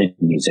 in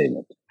New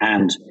Zealand.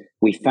 And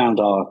we found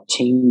our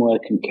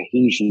teamwork and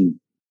cohesion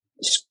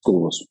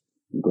scores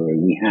grew.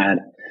 We had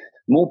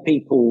more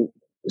people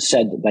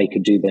said that they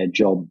could do their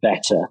job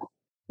better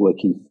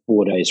working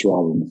 4 days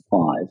rather than 5,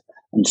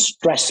 and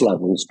stress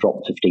levels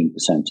dropped 15%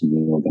 in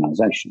the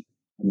organization.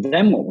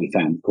 Then what we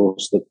found, of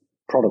course, the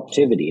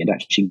productivity had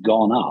actually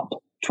gone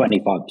up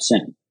 25%.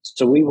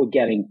 So we were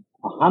getting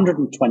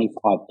 125%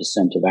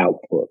 of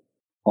output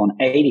on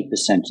 80%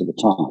 of the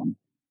time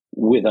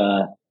with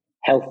a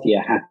healthier,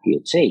 happier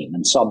team.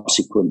 And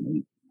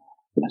subsequently,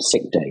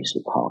 sick days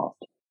have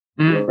halved.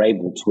 We were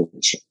able to,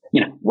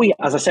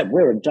 as I said,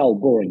 we're a dull,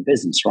 boring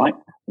business, right?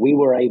 We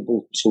were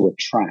able to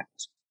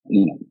attract,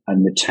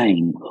 and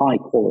retain high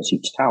quality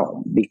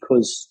talent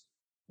because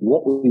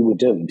what we were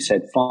doing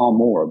said far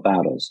more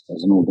about us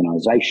as an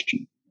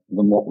organization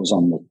than what was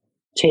on the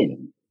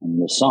tin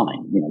and the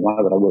sign. Why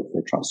would I work for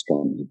a trust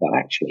company? But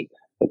actually,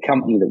 a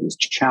company that was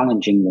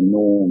challenging the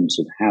norms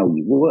of how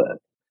you work.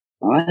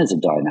 That is a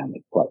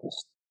dynamic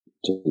place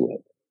to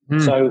work.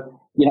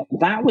 So,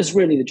 that was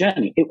really the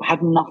journey. It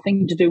had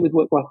nothing to do with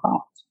work-life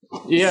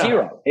balance. Yeah.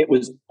 Zero. It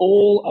was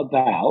all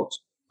about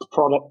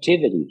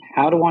productivity.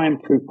 How do I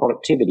improve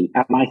productivity?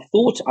 And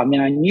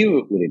I knew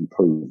it would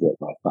improve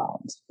work-life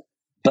balance,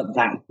 but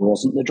that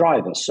wasn't the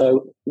driver.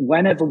 So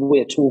whenever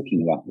we're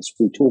talking about this,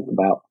 we talk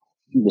about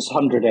this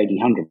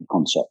 100-80-100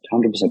 concept,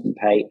 100%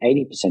 pay,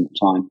 80%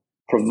 time,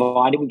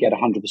 provided we get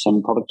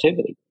 100%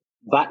 productivity.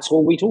 That's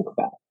all we talk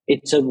about.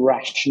 It's a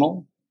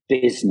rational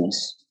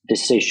business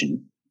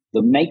decision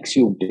that makes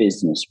your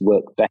business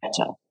work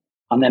better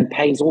and then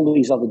pays all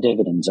these other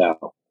dividends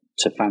out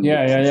to family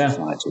and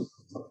society.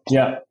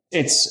 Yeah.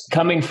 It's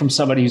coming from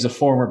somebody who's a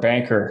former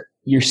banker.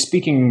 You're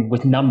speaking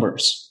with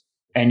numbers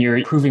and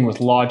you're proving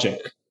with logic.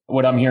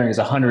 What I'm hearing is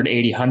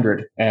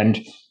 100-80-100. And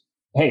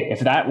hey,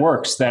 if that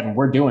works, then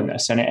we're doing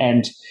this.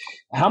 And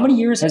how many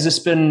years has this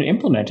been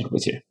implemented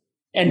with you?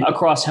 And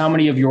across how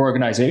many of your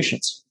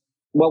organizations?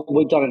 Well,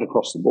 we've done it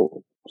across the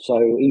board. So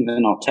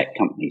even our tech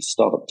companies,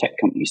 startup tech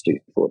companies do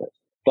it for us.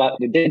 But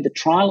we did the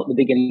trial at the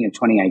beginning of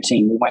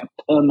 2018. We went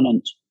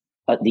permanent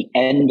at the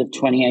end of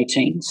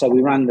 2018. So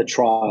we ran the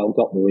trial,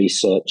 got the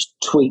research,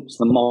 tweaked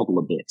the model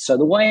a bit. So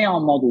the way our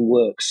model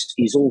works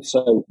is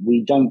also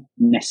we don't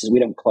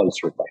close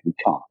for a day. We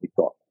can't. We've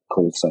got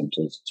call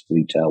centers,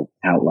 retail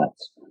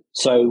outlets.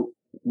 So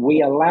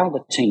we allow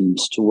the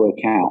teams to work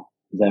out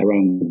their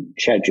own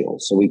schedule.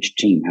 So each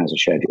team has a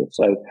schedule.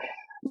 So,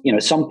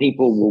 some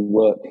people will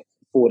work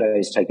 4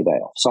 days, take a day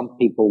off. Some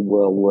people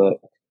will work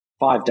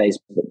 5 days,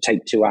 but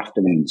take 2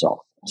 afternoons off.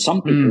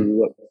 Some people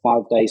work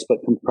 5 days, but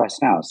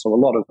compressed hours. So a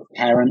lot of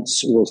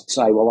parents will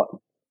say,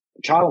 well,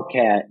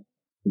 childcare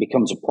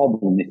becomes a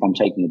problem if I'm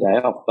taking a day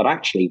off. But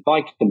actually, if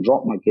I can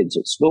drop my kids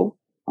at school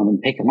and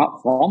then pick them up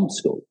from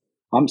school,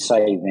 I'm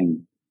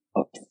saving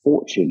a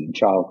fortune in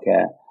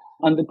childcare.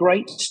 And the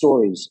great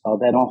stories are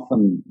then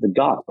often the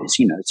guys,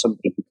 some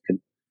people can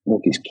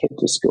walk his kid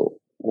to school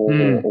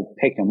or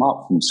pick him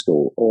up from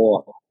school.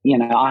 Or,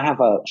 I have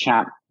a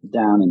chap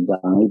down in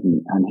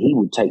Dunedin and he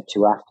would take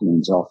 2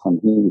 afternoons off and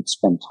he would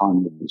spend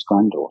time with his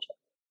granddaughter.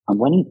 And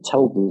when he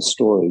told the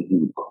story, he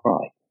would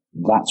cry.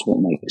 That's what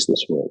makes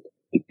this work.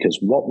 Because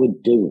what we're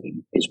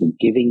doing is we're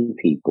giving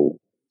people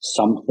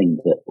something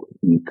that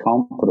you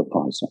can't put a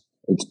price on.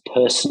 It's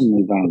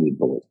personally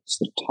valuable. It's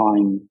the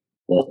time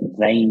that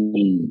they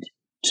need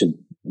to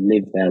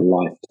live their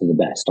life to the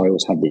best. I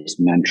always have this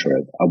mantra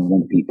of I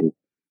want people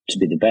to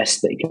be the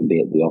best they can be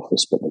at the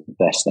office, but the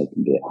best they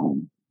can be at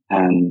home.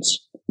 And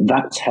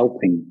that's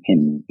helping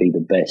him be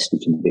the best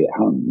he can be at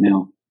home.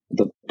 Now,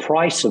 the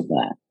price of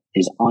that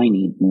is I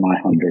need my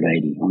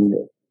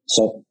 100-80-100.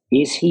 So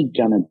is he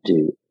going to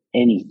do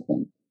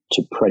anything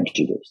to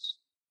prejudice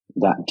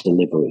that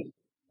delivery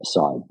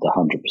side, the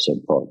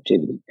 100%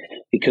 productivity?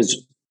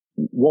 Because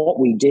what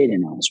we did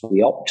in ours,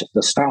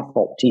 the staff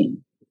opt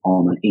in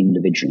on an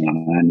individually on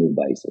an annual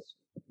basis.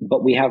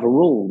 But we have a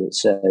rule that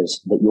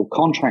says that your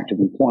contract of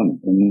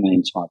employment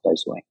remains 5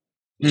 days away.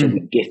 So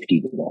we gift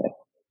you the day.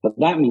 But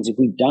that means if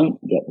we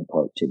don't get the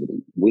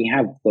productivity, we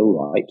have the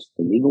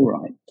legal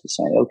right to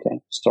say, okay,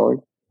 sorry,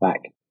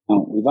 back.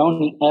 Now, we've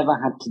only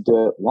ever had to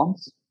do it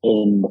once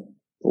in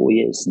 4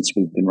 years since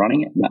we've been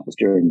running it, and that was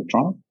during the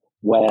trial,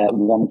 where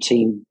one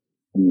team,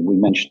 and we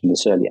mentioned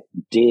this earlier,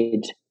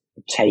 did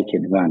take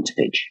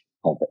advantage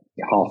of it.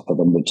 Half of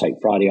them would take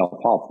Friday off,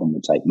 half of them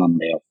would take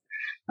Monday off.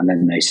 And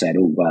then they said,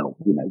 oh, well,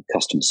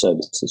 customer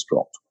service has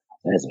dropped.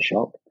 There's a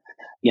shock.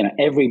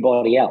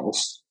 Everybody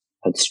else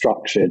had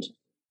structured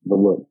the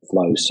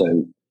workflow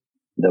so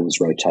there was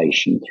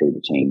rotation through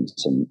the teams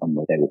and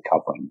they were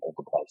covering all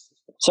the places.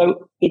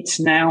 So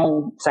it's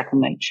now second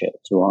nature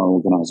to our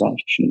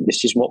organization.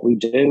 This is what we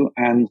do.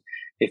 And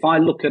if I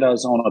look at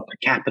us on a per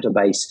capita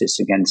basis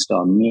against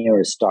our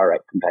nearest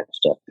direct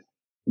competitor,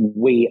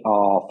 we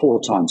are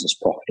 4 times as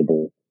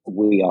profitable.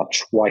 We are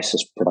twice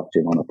as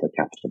productive on a per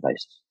capita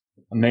basis.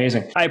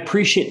 Amazing. I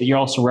appreciate that you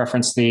also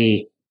referenced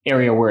the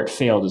area where it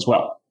failed as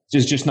well.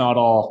 It's just not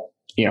all,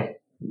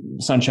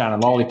 sunshine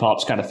and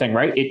lollipops kind of thing,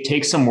 right? It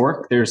takes some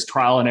work. There's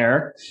trial and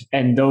error,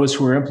 and those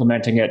who are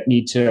implementing it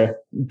need to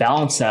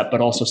balance that, but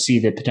also see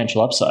the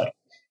potential upside.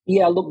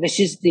 Yeah, look,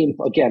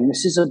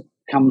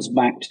 comes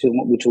back to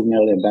what we were talking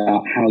earlier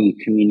about how you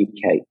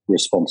communicate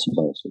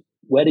responsibility.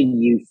 Where do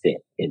you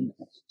fit in?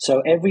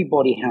 So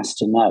everybody has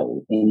to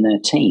know in their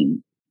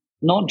team,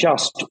 not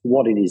just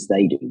what it is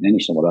they do, then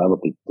it's not what other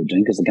people are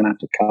doing, because they're going to have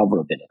to cover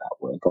a bit of that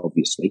work,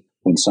 obviously,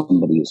 when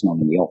somebody is not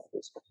in the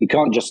office. You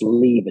can't just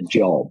leave a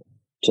job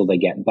till they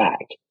get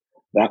back.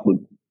 That would,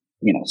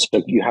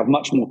 so you have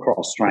much more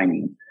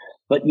cross-training,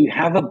 but you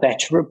have a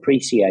better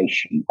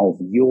appreciation of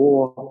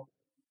your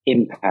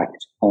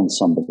impact on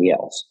somebody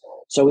else.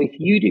 So if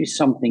you do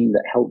something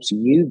that helps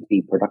you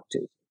be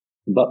productive,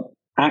 but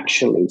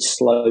actually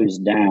slows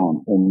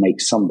down or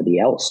makes somebody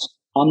else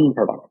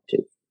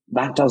unproductive,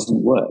 that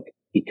doesn't work,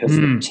 because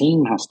the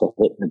team has to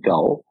hit the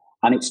goal.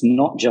 And it's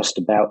not just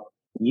about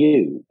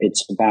you,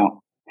 it's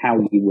about how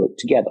you work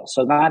together.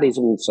 So that is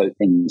also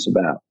things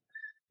about,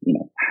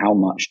 how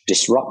much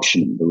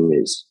disruption there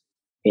is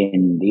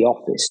in the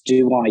office.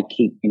 Do I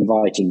keep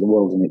inviting the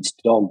world and its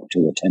dog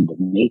to attend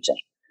a meeting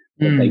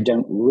that they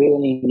don't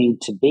really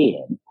need to be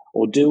in?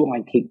 Or do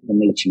I keep the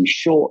meeting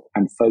short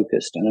and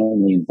focused and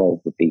only involve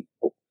the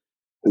people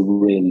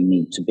who really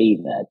need to be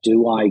there?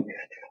 Do I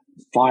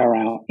fire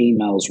out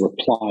emails,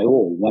 reply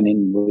all, when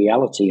in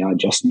reality I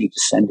just need to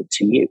send it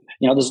to you?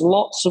 There's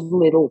lots of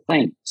little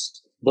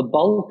things. The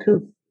bulk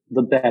of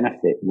the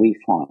benefit we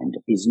find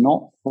is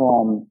not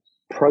from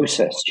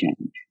process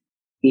change.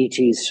 It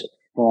is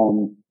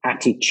from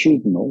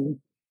attitudinal,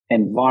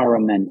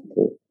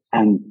 environmental,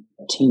 and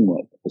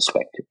teamwork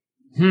perspective.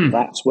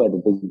 That's where the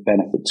big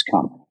benefits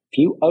come. If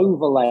you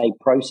overlay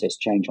process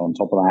change on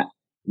top of that,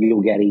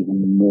 you'll get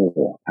even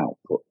more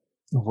output.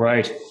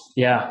 Right.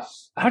 Yeah.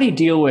 How do you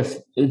deal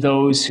with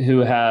those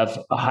who have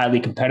highly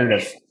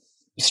competitive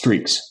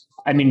streaks?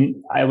 I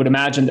mean, I would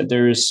imagine that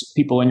there's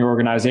people in your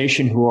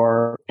organization who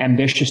are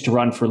ambitious to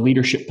run for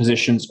leadership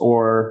positions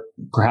or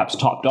perhaps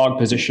top dog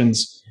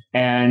positions.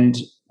 And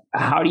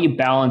how do you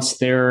balance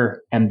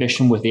their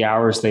ambition with the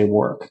hours they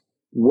work?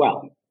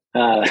 Well,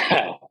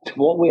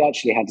 what we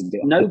actually had to do,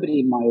 nobody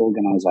in my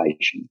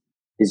organization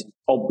is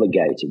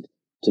obligated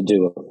to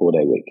do a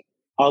 4-day week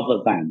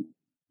other than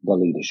the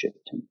leadership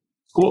team.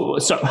 Well,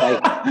 so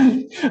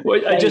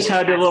I just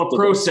had to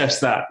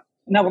process that.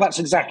 No, well, that's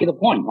exactly the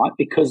point, right?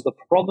 Because the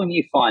problem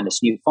you find this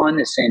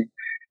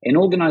in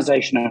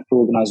organization after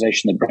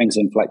organization that brings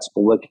in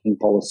flexible working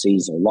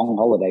policies or long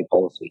holiday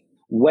policy.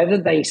 Whether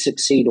they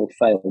succeed or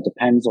fail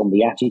depends on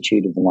the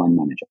attitude of the line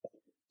manager.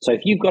 So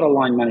if you've got a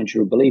line manager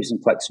who believes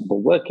in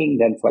flexible working,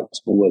 then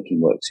flexible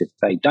working works. If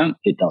they don't,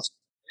 it doesn't.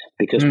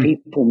 Because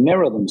people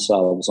mirror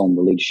themselves on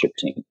the leadership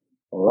team.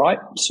 All right?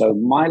 So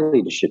my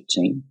leadership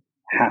team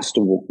has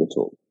to walk the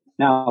talk.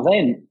 Now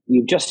then,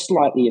 you've just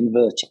slightly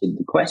inverted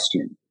the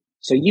question.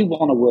 So you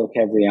want to work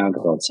every hour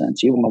God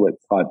sends. You want to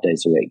work 5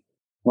 days a week.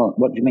 Well,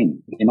 what do you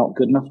mean? You're not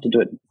good enough to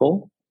do it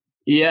before?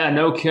 Yeah,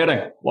 no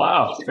kidding.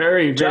 Wow.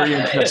 Very, very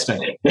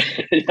interesting.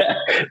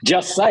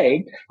 Just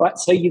saying. Right.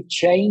 So you've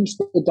changed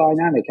the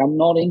dynamic. I'm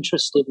not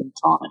interested in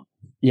time.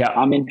 Yeah.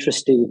 I'm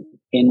interested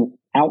in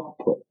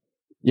output.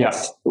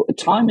 Yes.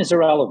 Time is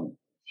irrelevant.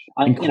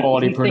 And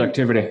quality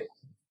productivity.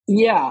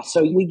 Yeah.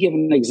 So we give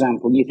an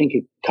example. You think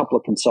a couple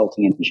of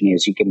consulting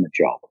engineers, you give them a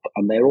job,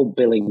 and they're all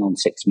billing on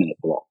 6-minute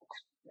blocks.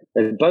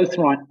 They both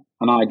write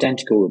an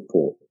identical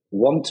report.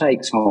 One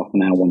takes half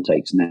an hour, one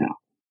takes an hour.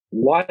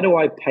 Why do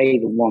I pay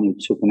the one who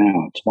took an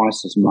hour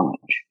twice as much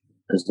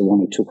as the one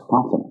who took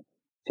half an hour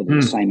for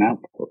the same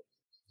output?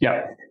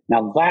 Yeah.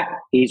 Now that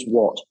is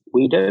what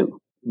we do.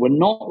 We're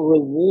not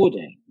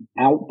rewarding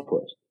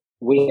output.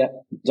 We're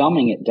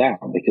dumbing it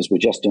down because we're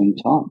just doing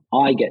time.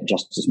 I get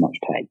just as much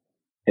pay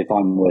if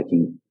I'm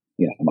working,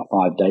 my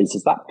 5 days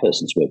as that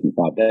person's working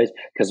 5 days,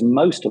 because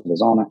most of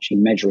us aren't actually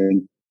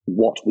measuring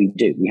what we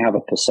do. We have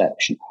a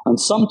perception, and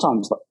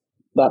sometimes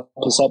that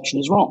perception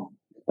is wrong.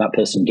 That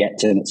person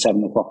gets in at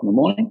 7 o'clock in the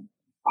morning,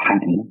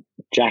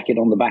 jacket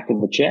on the back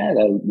of the chair,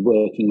 they're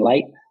working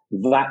late.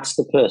 That's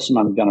the person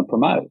I'm going to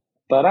promote.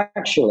 But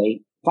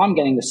actually, if I'm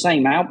getting the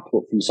same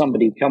output from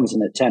somebody who comes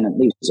in at 10 and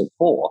leaves at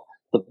 4,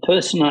 the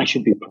person I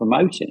should be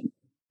promoting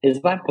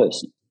is that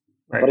person.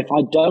 Right. But if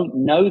I don't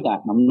know that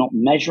and I'm not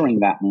measuring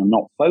that and I'm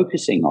not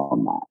focusing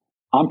on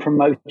that, I'm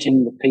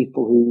promoting the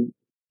people who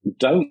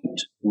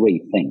don't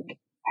rethink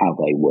how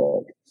they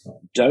work,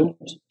 don't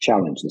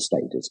challenge the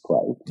status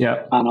quo,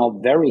 and are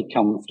very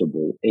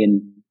comfortable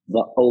in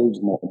the old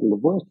model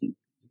of working.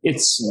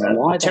 It's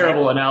a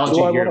terrible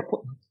analogy here.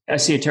 I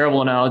see a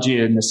terrible analogy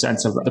in the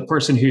sense of the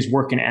person who's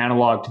working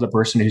analog to the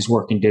person who's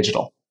working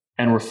digital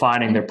and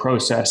refining their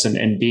process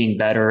and being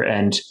better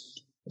and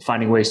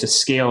finding ways to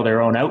scale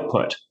their own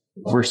output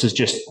versus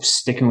just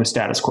sticking with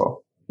status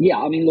quo. Yeah,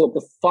 I mean, look,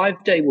 the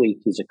 5-day week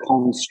is a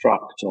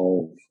construct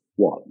of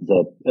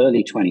the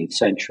early 20th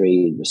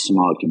century. There's some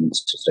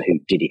arguments as to who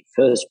did it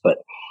first, but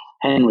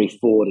Henry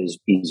Ford is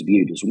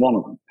viewed as one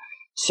of them.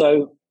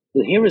 So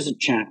here is a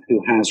chap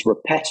who has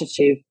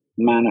repetitive,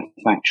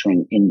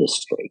 manufacturing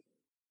industry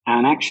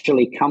and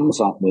actually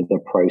comes up with a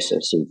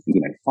process of,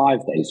 5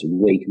 days a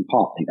week, and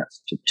partly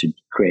that's to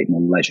create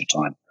more leisure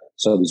time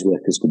so these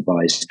workers could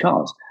buy his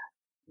cars.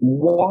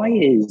 Why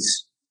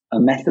is a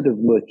method of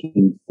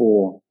working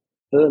for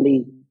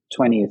early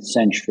 20th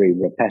century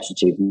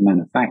repetitive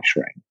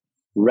manufacturing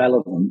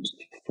relevant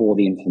for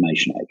the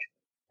information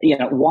age?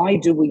 Why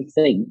do we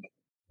think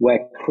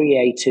where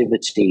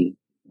creativity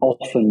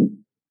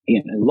often,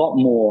 a lot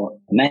more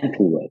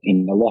mental work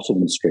in a lot of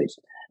industries,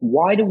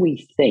 why do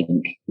we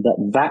think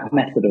that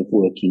method of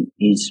working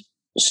is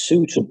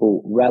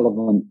suitable,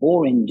 relevant,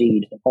 or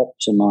indeed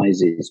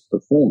optimizes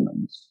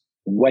performance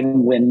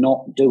when we're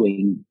not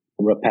doing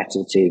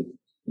repetitive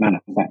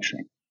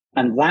manufacturing?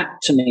 And that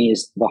to me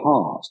is the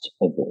heart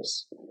of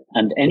this.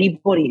 And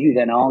anybody who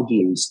then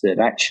argues that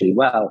actually,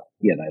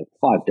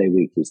 5-day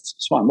week is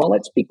fine. Well,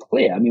 let's be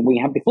clear. I mean, we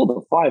had before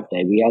the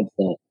 5-day, we had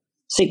the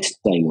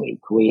 6-day week.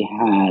 We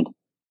had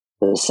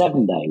the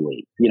 7-day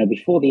week.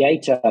 Before the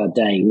 8-hour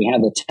day, we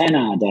had the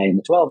 10-hour day and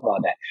the 12-hour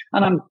day.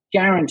 And I'm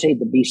guaranteed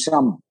there'd be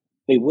some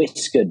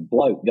bewhiskered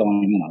bloke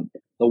going,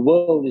 the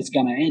world is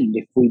going to end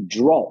if we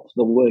drop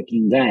the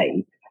working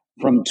day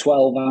from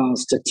 12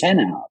 hours to 10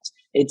 hours.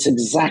 It's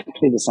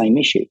exactly the same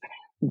issue.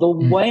 The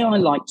way I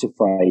like to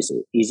phrase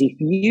it is, if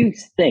you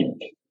think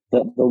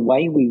that the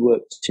way we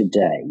work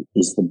today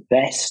is the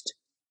best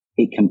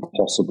it can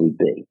possibly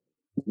be,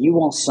 you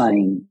are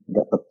saying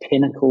that the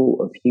pinnacle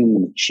of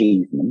human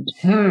achievement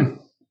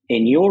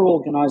in your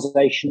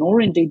organization or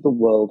indeed the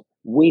world,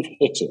 we've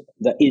hit it.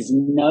 There is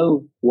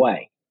no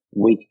way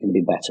we can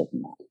be better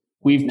than that.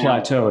 We've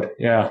plateaued,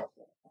 yeah.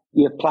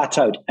 You've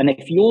plateaued. And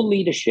if your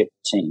leadership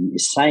team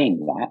is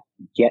saying that,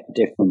 get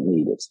different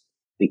leaders.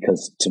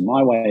 Because to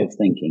my way of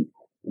thinking,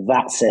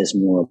 that says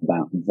more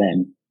about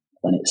them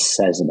than it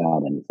says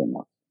about anything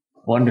else.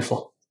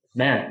 Wonderful.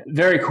 Man,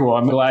 very cool.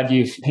 I'm glad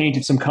you've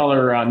painted some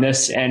color around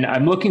this. And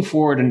I'm looking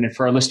forward, and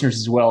for our listeners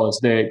as well, as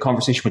the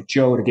conversation with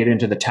Joe to get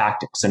into the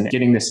tactics and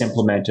getting this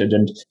implemented.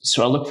 And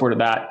so I look forward to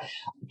that.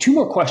 2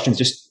 more questions,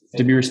 just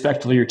to be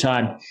respectful of your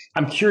time.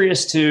 I'm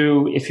curious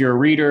if you're a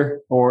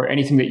reader or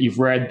anything that you've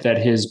read that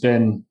has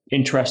been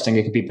interesting.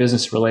 It could be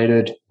business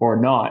related or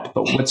not,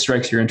 but what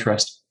strikes your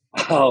interest?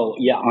 Oh,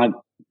 yeah, I've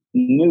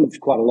moved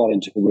quite a lot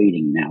into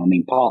reading now. I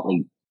mean,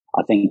 partly,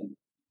 I think,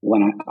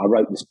 when I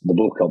wrote the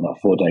book on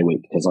that 4-day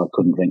week because I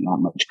couldn't drink that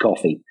much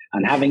coffee.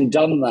 And having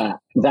done that,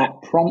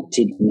 that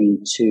prompted me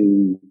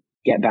to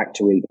get back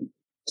to reading.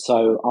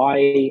 So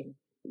I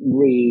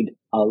read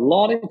a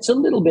lot. It's a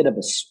little bit of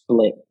a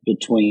split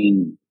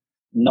between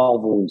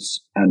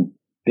novels and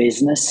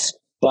business,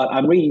 but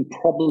I'm reading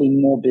probably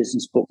more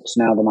business books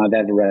now than I've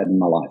ever read in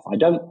my life. I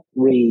don't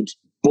read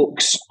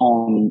books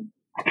on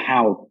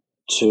how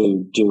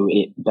to do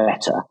it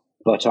better,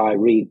 but I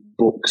read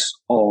books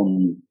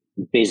on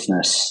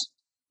business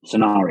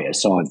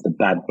scenarios. So I have the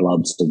Bad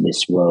Bloods of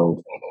this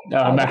world.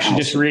 I'm actually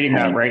just reading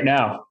that right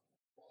now.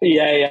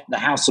 Yeah. The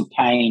House of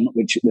Pain,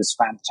 which was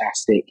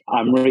fantastic.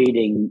 I'm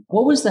reading.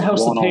 What was the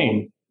House of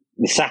Pain?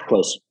 The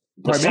Sacklers.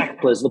 The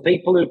Sacklers, the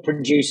people who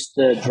produced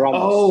the drugs.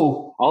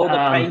 Oh, the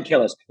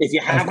painkillers. If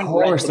you haven't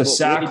read the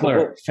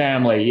Sackler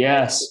family,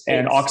 yes,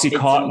 and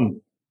OxyContin.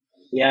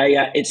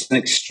 It's an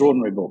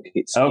extraordinary book.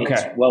 It's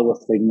well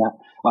worth reading that.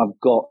 I've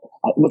got,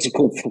 what's it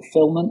called?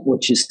 Fulfillment,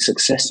 which is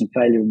Success and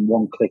Failure in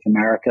One Click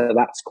America.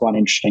 That's quite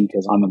interesting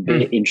because I'm a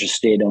bit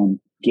interested on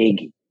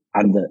gig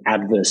and the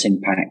adverse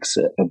impacts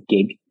of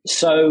gig.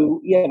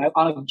 So,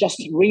 I've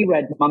just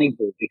reread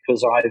Moneyball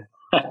because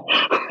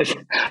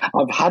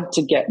I've had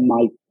to get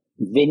my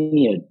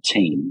Vineyard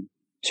team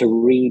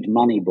to read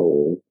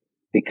Moneyball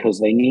because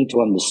they need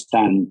to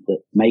understand that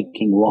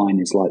making wine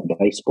is like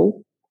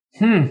baseball.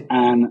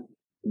 And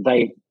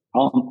they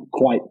aren't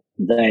quite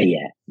there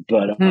yet,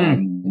 but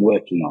I'm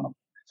working on them,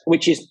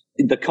 which is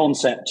the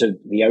concept of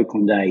the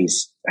Oakland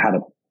A's had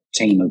a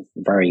team of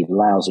very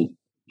lousy,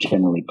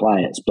 generally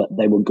players, but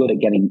they were good at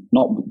getting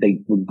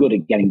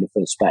to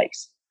first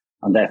base,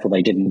 and therefore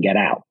they didn't get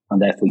out,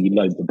 and therefore you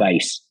load the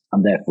base,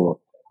 and therefore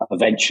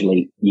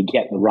eventually you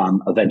get the run,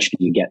 eventually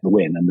you get the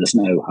win, and there's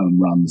no home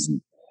runs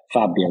and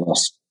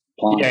fabulous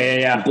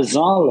players. Yeah.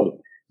 Bizarrely,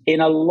 in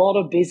a lot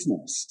of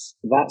business,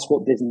 that's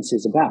what business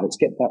is about. Let's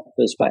get that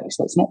first base.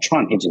 Let's not try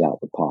and hit it out of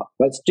the park.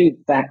 Let's do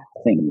that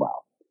thing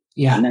well.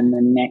 Yeah. And then the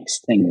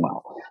next thing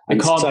well. The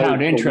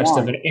compound interest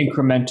of an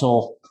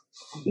incremental.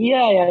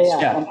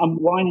 Yeah. And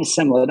wine is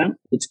similar.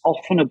 It's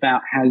often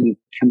about how you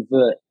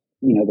convert,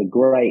 the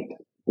grape,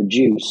 the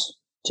juice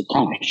to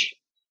cash.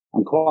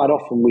 And quite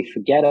often we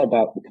forget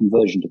about the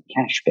conversion to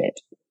cash bit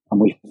and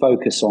we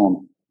focus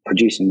on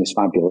producing this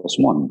fabulous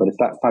wine. But if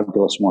that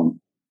fabulous wine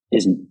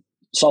isn't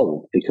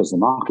sold because the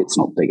market's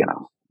not big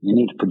enough, you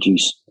need to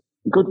produce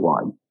good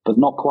wine, but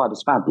not quite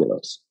as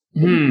fabulous.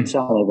 You can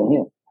sell over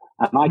here.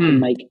 And I can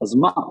make as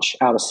much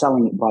out of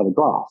selling it by the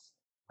glass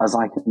as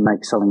I can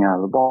make selling out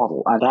of the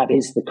bottle. And that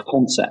is the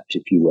concept,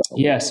 if you will.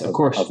 Yes, of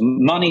course. Of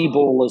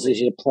Moneyball as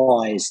it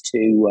applies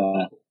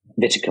to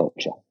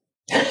viticulture.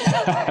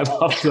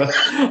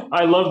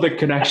 I love the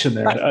connection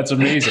there. That's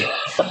amazing.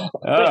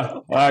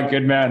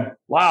 Good man.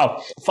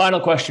 Wow. Final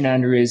question,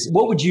 Andrew, is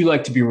what would you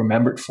like to be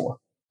remembered for?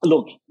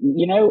 Look,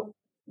 you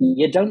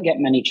don't get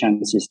many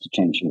chances to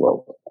change the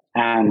world.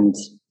 And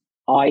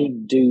I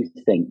do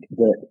think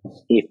that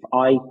if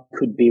I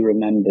could be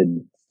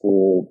remembered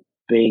for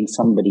being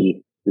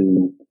somebody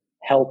who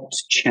helped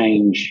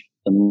change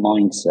the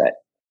mindset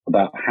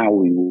about how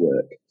we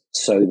work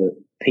so that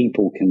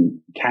people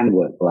can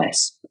work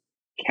less,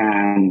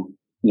 can,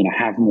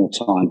 have more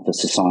time for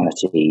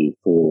society,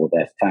 for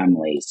their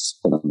families,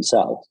 for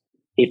themselves.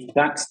 If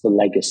that's the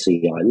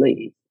legacy I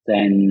leave,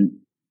 then,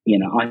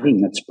 I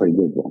think that's a pretty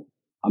good one.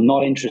 I'm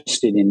not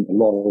interested in a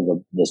lot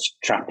of the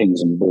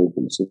trappings and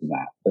baubles of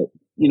that. But,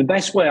 the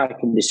best way I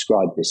can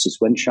describe this is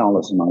when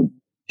Charlotte and I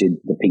did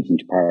the Peking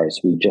to Paris,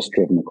 we'd just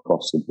driven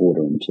across the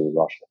border into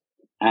Russia.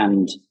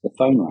 And the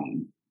phone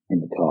rang in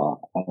the car.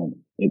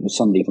 It was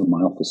somebody from my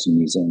office in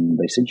New Zealand.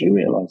 They said, "Do you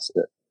realize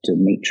that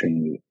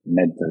Dmitry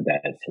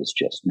Medvedev has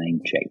just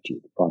name-checked you,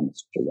 the Prime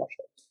Minister of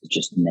Russia, has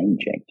just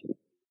name-checked you,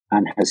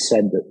 and has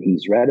said that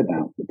he's read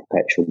about the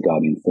Perpetual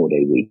Guardian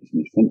 4-day week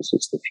and he thinks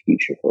it's the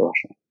future for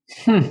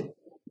Russia."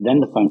 Then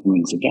the phone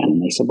rings again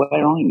and they said,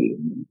 "Where are you?"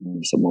 And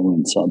he said, "Well, we're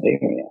in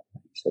Siberia."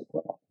 I said,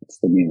 "Well, it's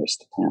the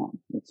nearest town."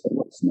 They said,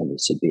 "Well, it's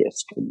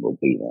Novosibirsk and we'll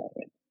be there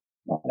in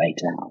about 8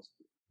 hours."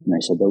 And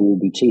they said, "There will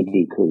be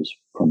TV crews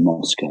from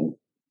Moscow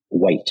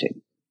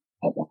waiting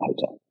at the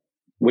hotel."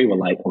 We were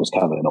late. I was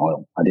covered in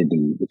oil. I did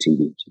the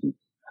TV interview.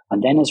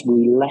 And then as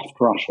we left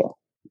Russia,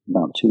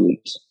 about 2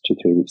 or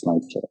 3 weeks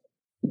later,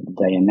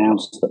 they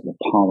announced that the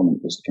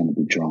parliament was going to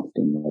be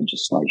drafting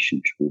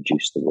legislation to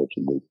reduce the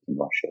working week in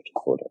Russia to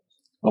 4 days.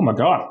 Oh, my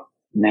God.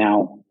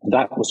 Now,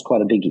 that was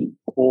quite a biggie.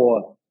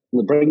 Or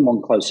to bring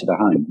one closer to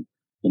home,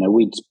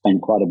 we'd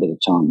spent quite a bit of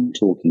time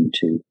talking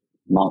to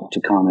Mark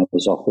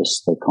Takano's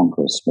office, the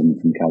congressman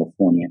from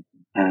California,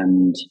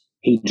 and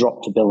he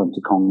dropped a bill into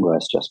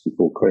Congress just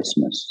before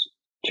Christmas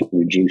to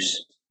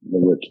reduce the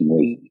working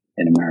week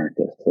in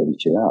America to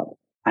 32 hours,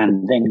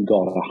 and then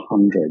got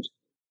 100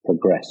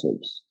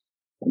 progressives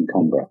in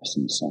Congress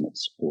and Senate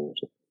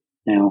supported.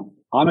 Now,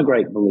 I'm a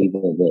great believer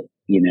that,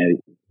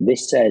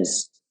 this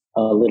says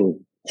a little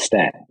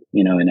step,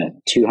 in a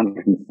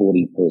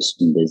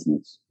 240-person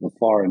business, the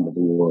far end of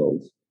the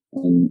world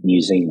in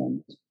New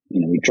Zealand.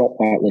 We dropped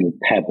that little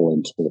pebble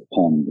into the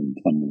pond in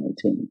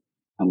 2018.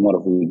 And what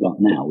have we got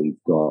now?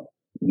 We've got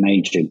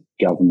major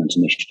government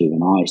initiative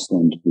in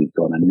Iceland. We've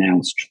got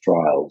announced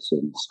trials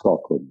in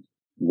Scotland,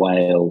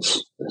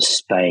 Wales,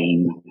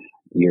 Spain.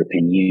 The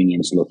European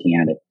Union's looking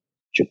at it.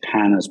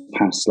 Japan has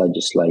passed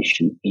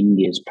legislation.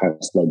 India's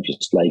passed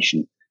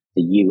legislation.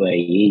 The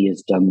UAE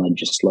has done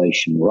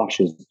legislation.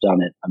 Russia's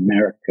done it.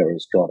 America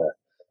has got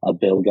a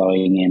bill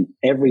going in.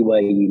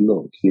 Everywhere you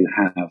look, you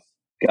have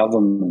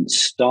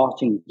governments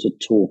starting to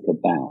talk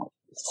about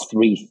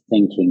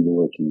rethinking the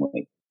working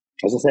week.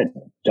 As I said,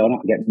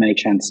 don't get many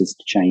chances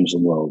to change the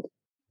world.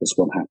 That's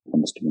what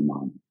happens to be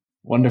mine.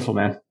 Wonderful,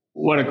 man.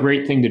 What a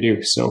great thing to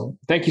do. So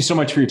thank you so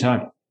much for your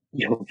time.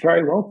 You're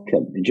very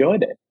welcome.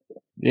 Enjoyed it.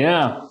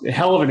 Yeah, a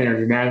hell of an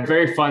interview, man.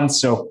 Very fun.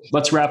 So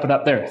let's wrap it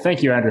up there.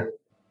 Thank you, Andrew.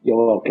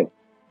 You're welcome.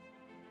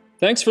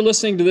 Thanks for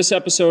listening to this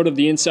episode of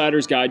The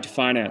Insider's Guide to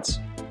Finance.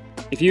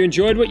 If you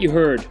enjoyed what you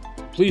heard,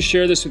 please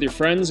share this with your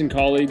friends and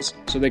colleagues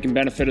so they can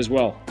benefit as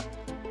well.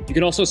 You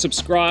can also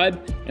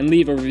subscribe and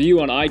leave a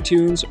review on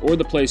iTunes or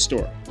the Play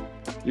Store.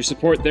 Your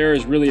support there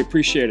is really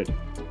appreciated.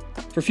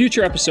 For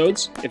future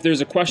episodes, if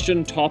there's a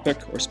question, topic,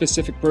 or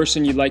specific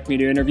person you'd like me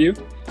to interview,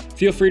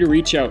 feel free to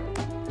reach out.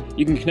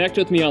 You can connect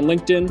with me on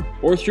LinkedIn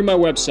or through my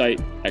website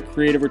at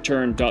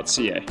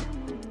creativereturn.ca.